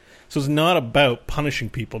society. So it's not about punishing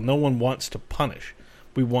people. No one wants to punish.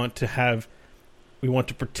 We want to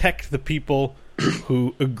protect the people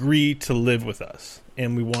who agree to live with us,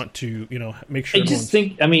 and we want to, make sure. I just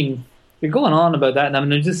think, you're going on about that, and I'm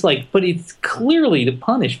just like, but it's clearly to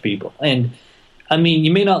punish people, and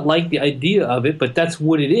you may not like the idea of it, but that's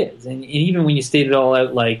what it is. And even when you state it all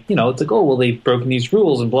out, like, it's like, oh well, they've broken these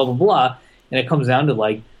rules and blah blah blah, and it comes down to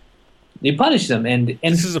like, they punish them, and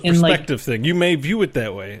this is a perspective thing. You may view it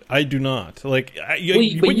that way. I do not. Like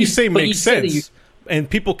what you say makes sense, and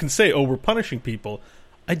people can say, "Oh, we're punishing people."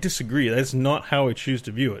 I disagree. That's not how I choose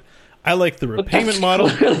to view it. I like the repayment model.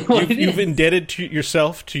 You've indebted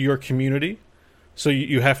yourself to your community, so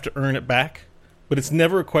you have to earn it back. But it's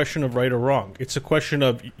never a question of right or wrong. It's a question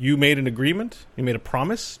of you made an agreement, you made a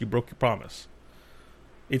promise, you broke your promise.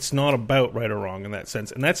 It's not about right or wrong in that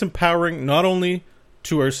sense, and that's empowering not only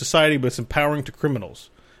to our society, but it's empowering to criminals.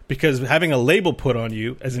 Because having a label put on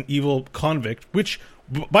you as an evil convict, which,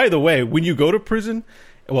 by the way, when you go to prison,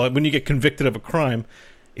 when you get convicted of a crime,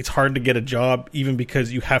 it's hard to get a job even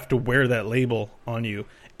because you have to wear that label on you.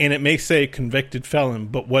 And it may say convicted felon,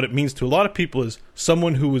 but what it means to a lot of people is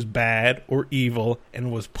someone who was bad or evil and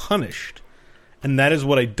was punished. And that is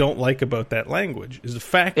what I don't like about that language, is the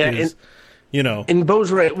fact is... And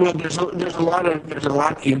Bo's right. Well, there's a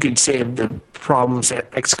lot you could say of the problems that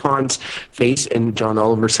ex-cons face, and John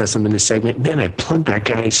Oliver says them in his segment. Man, I plugged that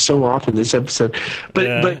guy so often this episode.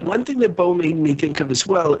 But one thing that Bo made me think of as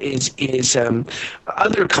well is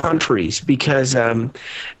other countries, because when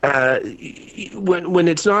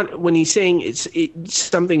he's saying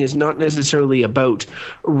something is not necessarily about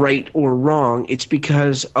right or wrong, it's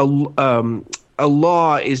because a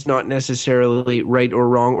law is not necessarily right or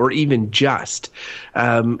wrong or even just.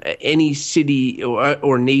 Any city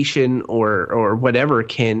or nation or whatever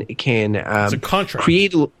can it's a contract.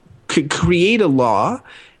 create a law,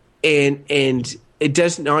 and it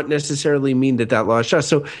does not necessarily mean that law is just.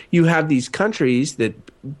 So you have these countries that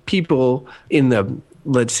people in the,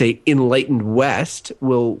 let's say, enlightened West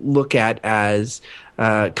will look at as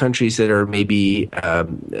countries that are maybe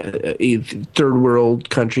third world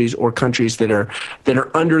countries, or countries that are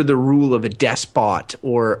under the rule of a despot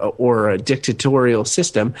or a dictatorial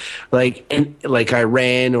system, like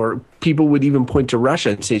Iran, or people would even point to Russia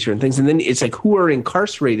and say certain things. And then it's like, who are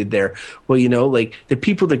incarcerated there? Well, like the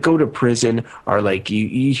people that go to prison are like,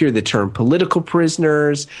 you hear the term political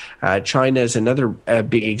prisoners. China is another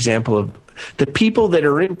big example of. The people that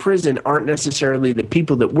are in prison aren't necessarily the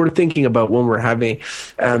people that we're thinking about when we're having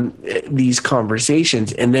these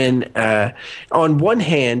conversations. And then on one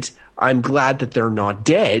hand, I'm glad that they're not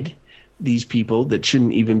dead, these people that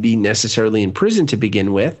shouldn't even be necessarily in prison to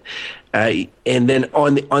begin with. And then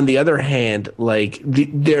on the other hand, like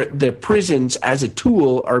the prisons as a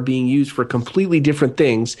tool are being used for completely different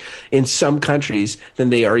things in some countries than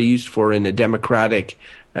they are used for in a democratic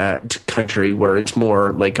country, where it's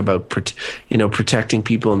more like about protecting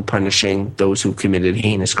people and punishing those who committed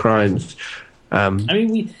heinous crimes.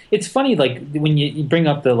 It's funny, like when you bring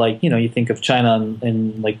up the, like, you think of China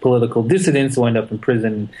and like political dissidents who end up in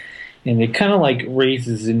prison, and it kind of like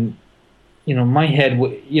raises in my head,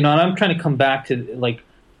 and I'm trying to come back to like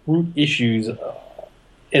root issues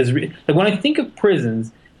like when I think of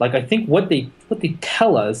prisons, like I think what they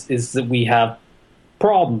tell us is that we have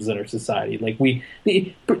problems in our society. Like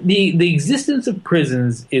the existence of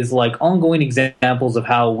prisons is like ongoing examples of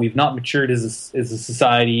how we've not matured as a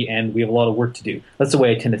society, and we have a lot of work to do. That's the way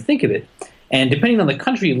I tend to think of it. And depending on the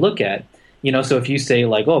country you look at, so if you say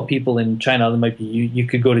like, oh, people in China, there might be you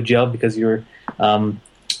could go to jail because you're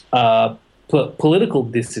political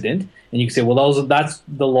dissident, and you can say, well, that's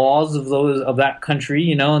the laws of that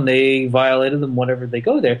country, and they violated them, whatever, they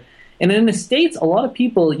go there. And in the States, a lot of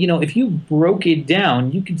people, if you broke it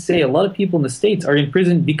down, you could say a lot of people in the States are in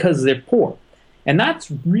prison because they're poor. And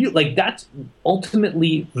that's real, like, that's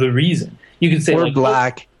ultimately the reason. You could say, or like,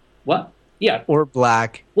 black. What? Yeah. Or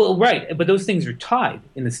black. Well, right. But those things are tied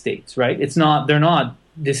in the States, right? They're not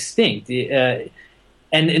distinct.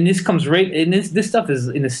 And this comes right, and this stuff is,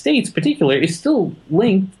 in the States particular, is still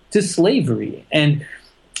linked to slavery. And,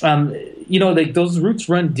 like those roots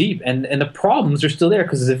run deep, and the problems are still there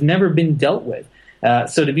because they've never been dealt with.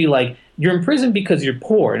 So to be like, you're in prison because you're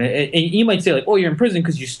poor, and you might say like, oh, you're in prison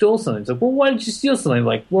because you stole something. It's like, well, why did you steal something?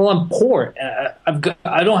 Like, well, I'm poor.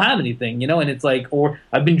 I don't have anything, and it's like, or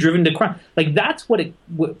I've been driven to crime. Like that's what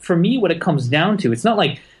for me, what it comes down to. It's not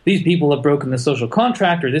like these people have broken the social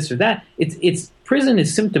contract or this or that. It's prison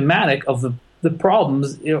is symptomatic of the the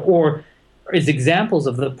problems, or is examples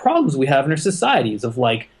of the problems we have in our societies of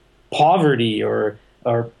like poverty or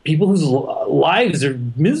people whose lives are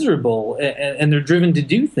miserable and they're driven to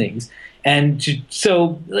do things. And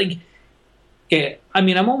I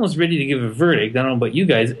mean, I'm almost ready to give a verdict. I don't know about you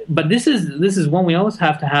guys, but this is one we always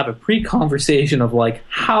have to have a pre-conversation of like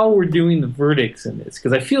how we're doing the verdicts in this,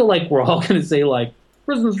 because I feel like we're all going to say like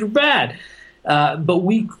prisons are bad, but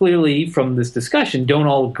we clearly from this discussion don't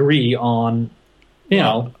all agree on.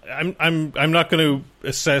 I'm not going to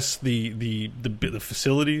assess the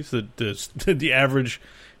facilities, the average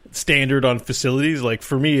standard on facilities. Like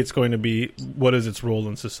for me, it's going to be what is its role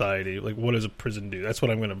in society. Like what does a prison do? That's what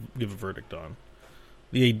I'm going to give a verdict on.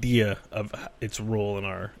 The idea of its role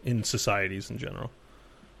in societies in general.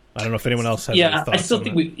 I don't know if anyone else has. Yeah, I still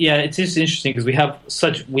think it's just interesting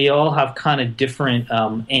because we all have kind of different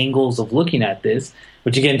angles of looking at this,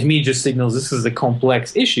 which again to me just signals this is a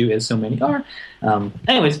complex issue, as so many are.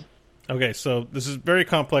 Anyways, okay, so this is very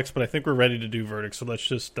complex, but I think we're ready to do verdicts. So let's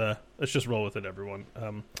just roll with it, everyone.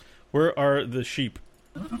 Where are the sheep?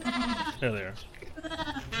 There they are.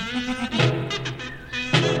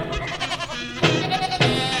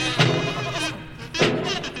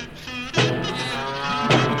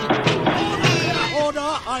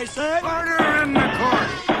 I say, order in the court.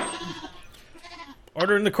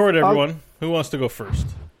 Order in the court, everyone. Who wants to go first?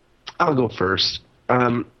 I'll go first.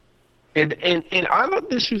 And I thought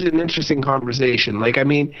this was an interesting conversation. Like, I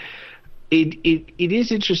mean, it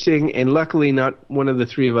is interesting, and luckily not one of the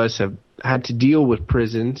three of us have had to deal with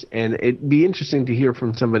prisons, and it'd be interesting to hear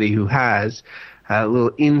from somebody who has a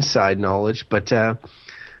little inside knowledge. But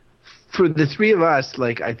for the three of us,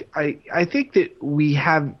 like I think that we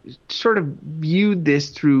have sort of viewed this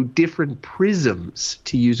through different prisms,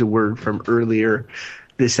 to use a word from earlier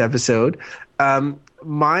this episode.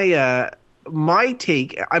 My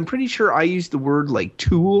take, I'm pretty sure I used the word like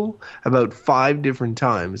tool about 5 different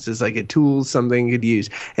times. It's like a tool, something you could use.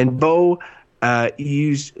 And Bo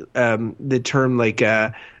used the term like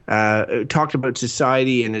talked about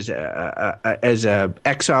society and as a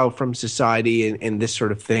exile from society and this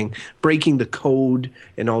sort of thing, breaking the code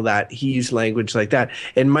and all that. He used language like that.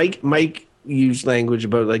 And Mike used language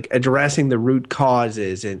about like addressing the root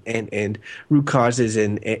causes and root causes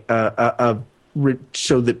and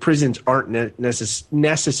so that prisons aren't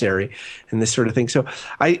necessary and this sort of thing. So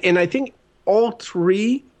I think all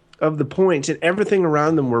three of the points and everything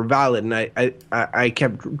around them were valid. And I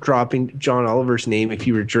kept dropping John Oliver's name. If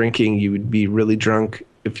you were drinking, you would be really drunk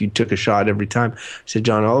if you took a shot every time I said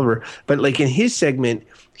John Oliver. But like in his segment,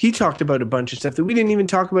 he talked about a bunch of stuff that we didn't even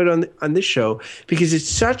talk about on this show because it's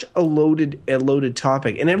such a loaded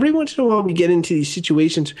topic. And every once in a while we get into these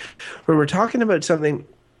situations where we're talking about something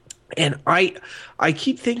and I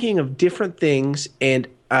keep thinking of different things and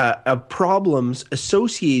of problems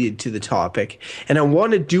associated to the topic, and I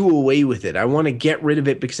want to do away with it. I want to get rid of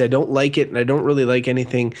it because I don't like it and I don't really like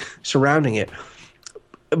anything surrounding it.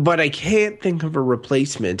 But I can't think of a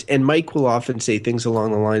replacement. And Mike will often say things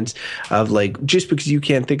along the lines of like, just because you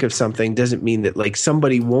can't think of something doesn't mean that like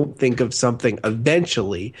somebody won't think of something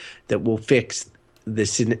eventually that will fix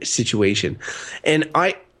this situation. And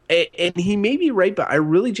he may be right, but I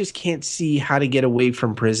really just can't see how to get away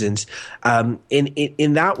from prisons.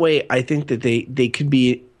 In that way, I think that they could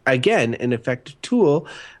be, again, an effective tool,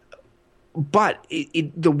 but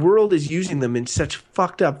the world is using them in such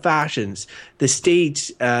fucked up fashions. The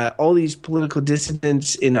states, all these political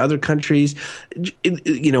dissidents in other countries,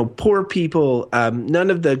 poor people, none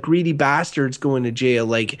of the greedy bastards going to jail.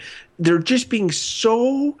 Like, they're just being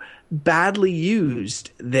so badly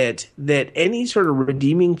used that any sort of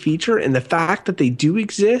redeeming feature and the fact that they do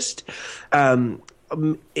exist, and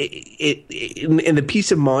the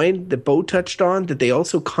peace of mind that Bo touched on that they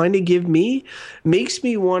also kind of give me makes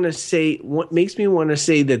me want to say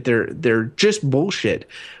that they're just bullshit.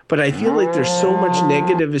 But I feel like there's so much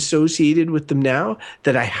negative associated with them now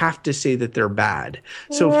that I have to say that they're bad.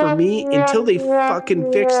 So for me, until they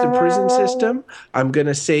fucking fix the prison system, I'm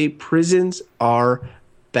gonna say prisons are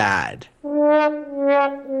bad.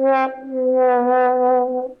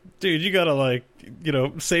 Dude, you gotta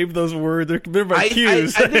save those words. They're my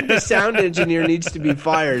cues. I think the sound engineer needs to be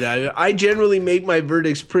fired. I generally make my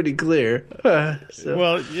verdicts pretty clear. So.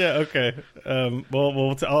 Well, yeah, okay.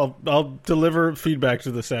 I'll deliver feedback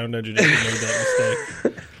to the sound engineer who made that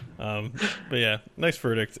mistake. But yeah, nice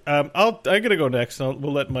verdict. I'm gonna go next.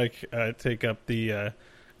 We'll let Mike take up the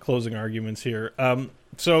closing arguments here.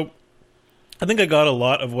 So I think I got a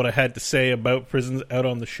lot of what I had to say about prisons out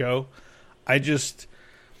on the show. I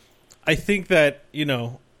think that,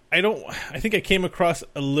 I think I came across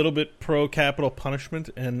a little bit pro capital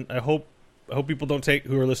punishment, and I hope hope people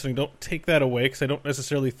who are listening don't take that away, because I don't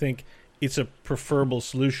necessarily think it's a preferable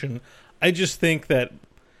solution. I just think that,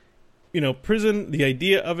 prison, the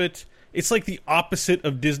idea of it, it's like the opposite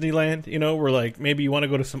of Disneyland, where like maybe you want to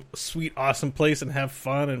go to some sweet, awesome place and have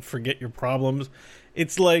fun and forget your problems.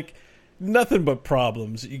 It's like nothing but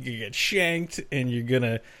problems. You can get shanked, and you're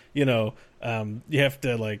gonna, you have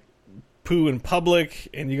to like poo in public,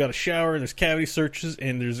 and you got to shower, and there's cavity searches,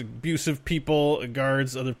 and there's abusive people,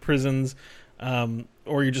 guards, other prisons,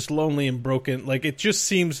 or you're just lonely and broken. Like, it just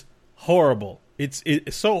seems horrible. It's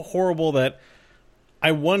so horrible that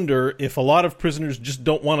I wonder if a lot of prisoners just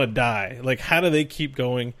don't want to die. Like, how do they keep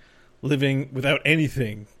going, living without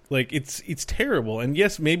anything? Like, it's terrible. And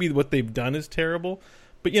yes, maybe what they've done is terrible,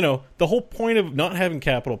 but the whole point of not having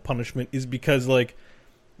capital punishment is because, like,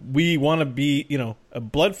 we want to be, a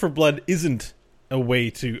blood for blood isn't a way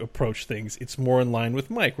to approach things. It's more in line with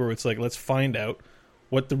Mike, where it's like, let's find out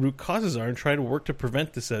what the root causes are and try to work to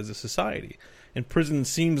prevent this as a society. And prison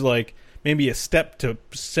seems like maybe a step to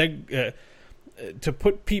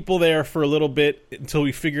put people there for a little bit until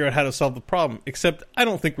we figure out how to solve the problem. Except I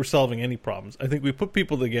don't think we're solving any problems. I think we put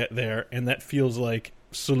people to get there, and that feels like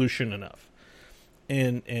solution enough.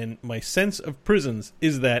 And my sense of prisons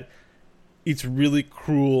is that it's really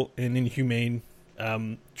cruel and inhumane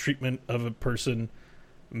treatment of a person.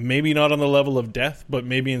 Maybe not on the level of death, but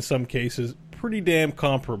maybe in some cases pretty damn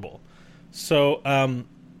comparable. So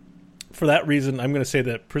for that reason, I'm going to say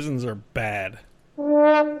that prisons are bad. We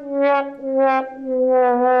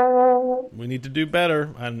need to do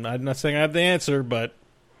better. I'm not saying I have the answer, but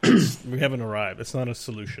we haven't arrived. It's not a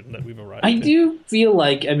solution that we've arrived I do feel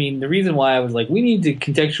like, the reason why I was like, we need to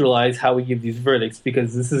contextualize how we give these verdicts,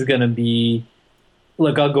 because this is going to be,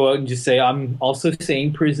 look, I'll go out and just say, I'm also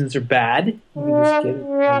saying prisons are bad. Just get it.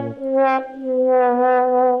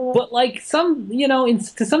 But like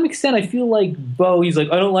to some extent, I feel like Bo, he's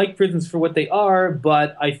like, I don't like prisons for what they are,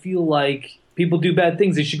 but I feel like people do bad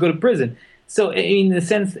things, they should go to prison. So in the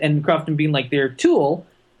sense, and Crofton being like their tool,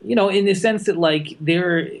 in the sense that like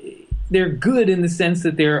they're good in the sense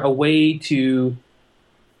that they're a way to,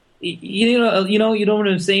 you know what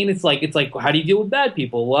I'm saying? It's like how do you deal with bad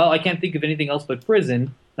people? Well, I can't think of anything else but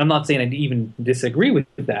prison. I'm not saying I even disagree with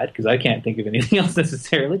that, because I can't think of anything else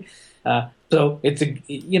necessarily. So it's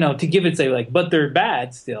to give it, say, like, but they're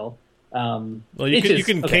bad still. Well, you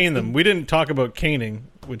can cane them. We didn't talk about caning,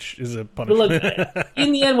 which is a punishment. But look,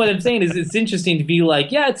 in the end, what I'm saying is it's interesting to be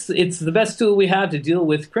like, yeah, it's the best tool we have to deal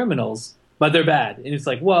with criminals, but they're bad. And it's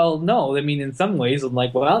like, well, no. In some ways, I'm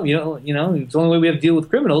like, well, it's the only way we have to deal with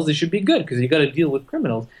criminals. It should be good, because you got to deal with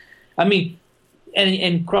criminals.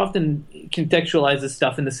 And Crofton contextualizes this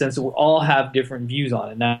stuff in the sense that we all have different views on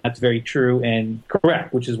it, and that's very true and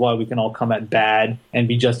correct, which is why we can all come at bad and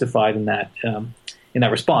be justified in that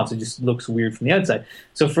response. It just looks weird from the outside.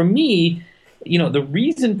 So for me, the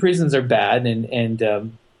reason prisons are bad,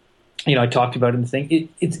 and I talked about it in the thing,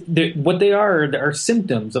 what they are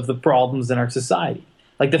symptoms of the problems in our society.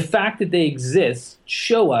 Like, the fact that they exist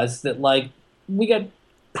show us that, like, we got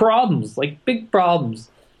problems, like big problems.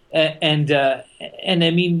 And there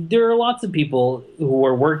are lots of people who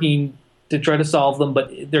are working to try to solve them,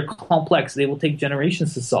 but they're complex. They will take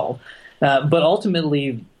generations to solve. But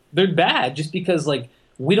ultimately, they're bad just because, like,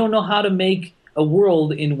 we don't know how to make a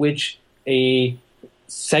world in which a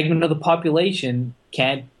segment of the population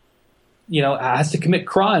has to commit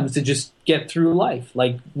crimes to just get through life.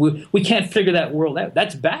 Like, we can't figure that world out.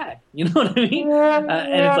 That's bad. You know what I mean?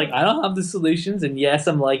 And it's like, I don't have the solutions. And yes,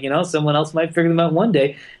 I'm like, someone else might figure them out one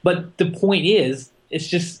day. But the point is,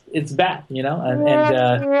 it's bad,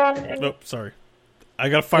 oh, sorry. I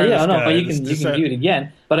got to fire this guy. But you can do it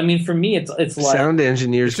again. But for me, it's like sound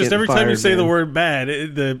engineers. It's just every time you say the word bad,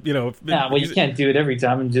 you can't do it every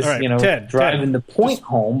time and just Ted, driving the point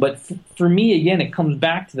home. But for me, again, it comes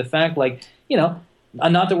back to the fact, like,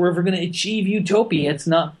 not that we're ever going to achieve utopia. It's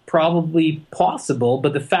not probably possible.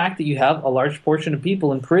 But the fact that you have a large portion of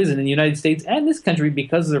people in prison in the United States and this country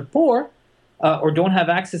because they're poor or don't have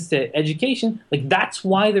access to education, like, that's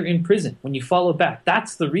why they're in prison. When you follow it back,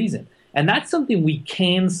 that's the reason. And that's something we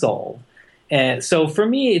can solve. So for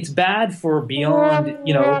me, it's bad for beyond,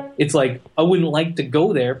 it's like, I wouldn't like to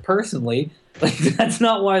go there personally. Like, that's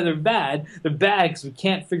not why they're bad. They're bad because we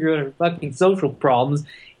can't figure out our fucking social problems,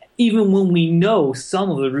 even when we know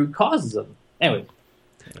some of the root causes of them. Anyway.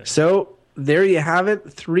 So there you have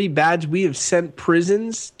it. 3 bads. We have sent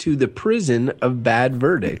prisons to the prison of bad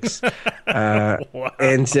verdicts. Wow.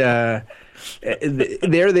 And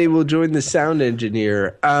There they will join the sound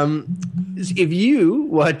engineer. If you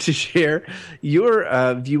want to share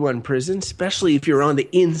your view on prison, especially if you're on the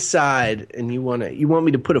inside and you want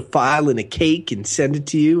me to put a file in a cake and send it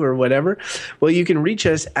to you or whatever, well, you can reach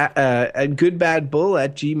us at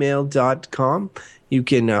goodbadbull@gmail.com. You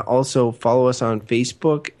can also follow us on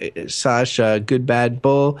Facebook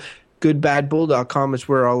 /goodbadbull. Goodbadbull.com is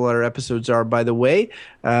where all our episodes are, by the way.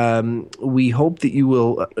 We hope that you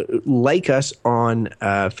will like us on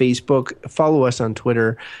Facebook, follow us on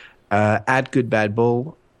Twitter at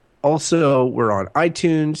goodbadbull. Also, we're on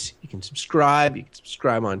iTunes. You can subscribe. You can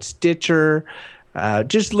subscribe on Stitcher.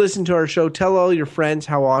 Just listen to our show. Tell all your friends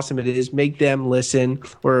how awesome it is. Make them listen,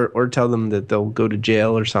 or tell them that they'll go to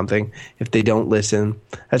jail or something if they don't listen.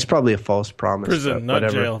 That's probably a false promise. Prison, not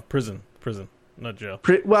jail. Prison, not jail.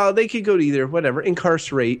 Well, they could go to either. Whatever.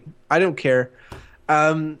 Incarcerate. I don't care.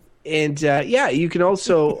 You can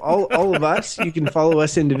also all of us. You can follow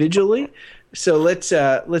us individually. So let's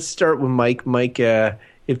start with Mike. Mike,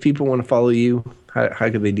 if people want to follow you, how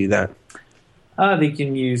can they do that? They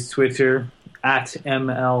can use Twitter at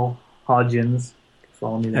ML Hodgins.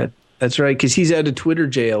 Follow me there. That's right, because he's out of Twitter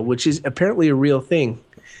jail, which is apparently a real thing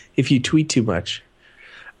if you tweet too much.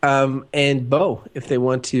 And Bo, if they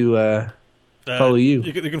want to follow you.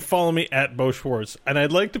 You can follow me at Bo Schwartz. And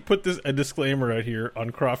I'd like to put a disclaimer out here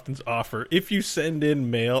on Crofton's offer. If you send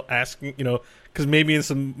in mail asking, because maybe in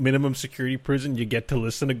some minimum security prison you get to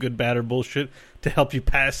listen to Good, Bad, or Bullshit to help you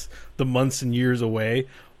pass the months and years away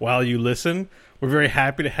while you listen. We're very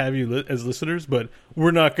happy to have you as listeners, but we're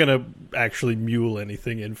not going to actually mule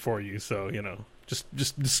anything in for you. So,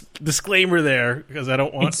 just disclaimer there, because I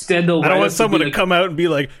don't want someone to come out and be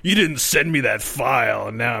like, you didn't send me that file,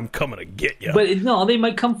 and now I'm coming to get you. But no, they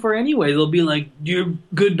might come for anyway. They'll be like, you're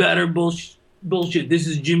Good, Bad, or Bullshit. This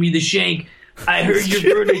is Jimmy the Shank. I heard your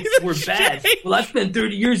verdicts were bad. Well, I spent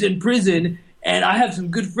 30 years in prison, and I have some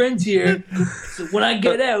good friends here. So when I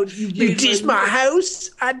get out, you dish my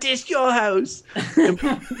house, I dish your house.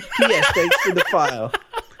 Yes, thanks for the file.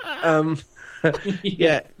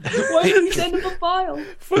 Yeah. Why did you send him a file?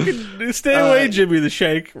 Fucking stay away, Jimmy the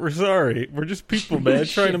Shank. We're sorry. We're just people, man,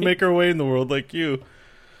 trying to make our way in the world like you.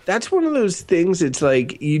 That's one of those things. It's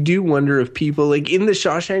like you do wonder if people, like in the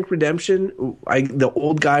Shawshank Redemption, the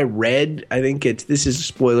old guy Red. I think this is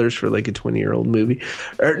spoilers for like a 20-year-old movie,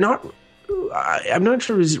 or not. I'm not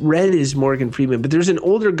sure if Red is Morgan Freeman, but there's an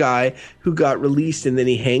older guy who got released and then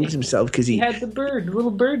he hangs himself because he had the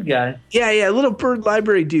little bird guy. Yeah, little bird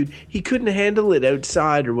library dude. He couldn't handle it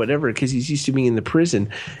outside or whatever because he's used to being in the prison,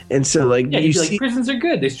 and so prisons are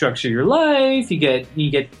good. They structure your life. You get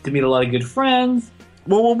to meet a lot of good friends.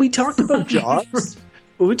 Well, when we talked about jobs,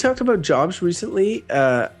 recently,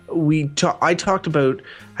 I talked about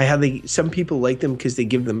how some people like them because they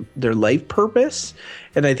give them their life purpose,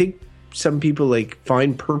 and I think some people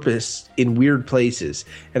find purpose in weird places,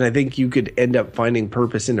 and I think you could end up finding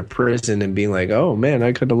purpose in a prison and being like, oh man,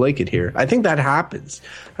 I kind of like it here. I think that happens.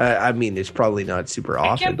 I mean, it's probably not super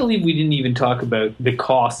often. I can't believe we didn't even talk about the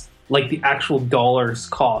cost, like the actual dollars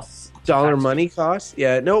costs. Dollar money costs?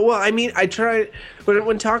 Yeah. No, well, I mean, I try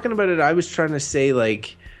when talking about it, I was trying to say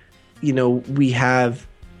we have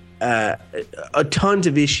a tons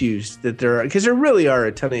of issues that there are, because there really are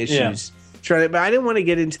a ton of issues. Yeah. But I didn't want to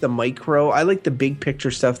get into the micro. I like the big picture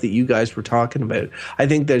stuff that you guys were talking about. I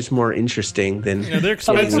think that's more interesting than they're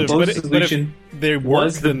expensive. But if they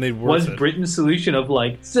work, then they work. Was Britain's solution of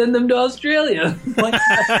send them to Australia? That's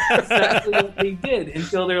exactly what they did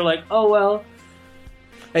until they're like, oh well.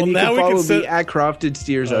 And you can follow me at Crofton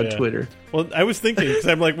Steers on Twitter. Well, I was thinking, because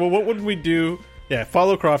I'm like, well, what would we do? Yeah,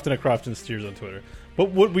 follow Crofton at Crofton Steers on Twitter.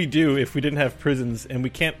 What would we do if we didn't have prisons and we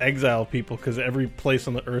can't exile people because every place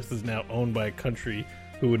on the earth is now owned by a country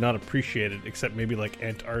who would not appreciate it, except maybe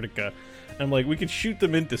Antarctica? And I'm like, we could shoot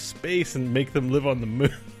them into space and make them live on the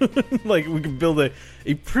moon. We could build a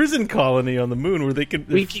prison colony on the moon where they could...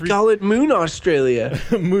 We could call it Moon Australia.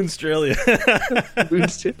 Moonstralia.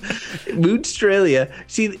 Moonstralia.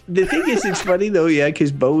 See, the thing is, it's funny though,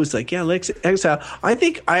 because Bo was like, let's exile. I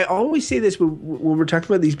think I always say this when we're talking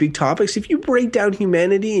about these big topics. If you break down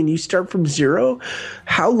humanity and you start from zero,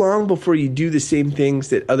 how long before you do the same things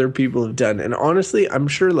that other people have done? And honestly, I'm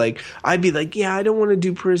sure I'd be like, I don't want to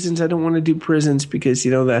do prisons. I don't want to do prisons because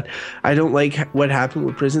that I don't like what happened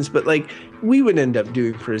with prisons, but we would end up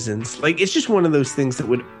doing prisons. It's just one of those things that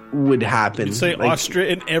would happen. You'd say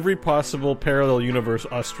in every possible parallel universe,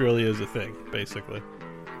 Australia is a thing, basically.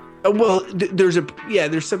 Well, there's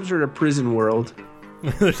some sort of prison world.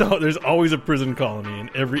 There's always a prison colony in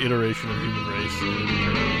every iteration of human race.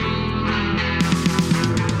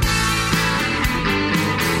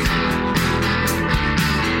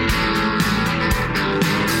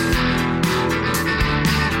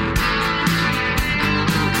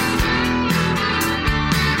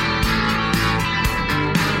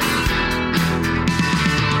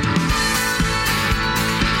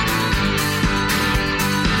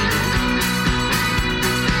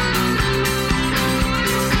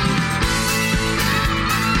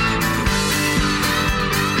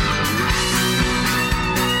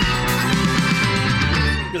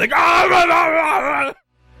 like, ah!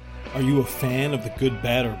 Are you a fan of the Good,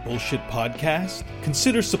 Bad, or Bullshit podcast?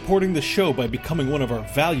 Consider supporting the show by becoming one of our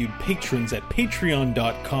valued patrons at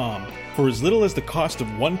patreon.com. For as little as the cost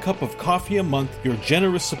of 1 cup of coffee a month, your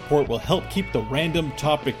generous support will help keep the random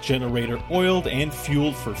topic generator oiled and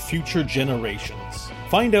fueled for future generations.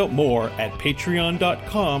 Find out more at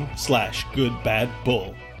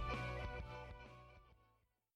patreon.com/goodbadbull.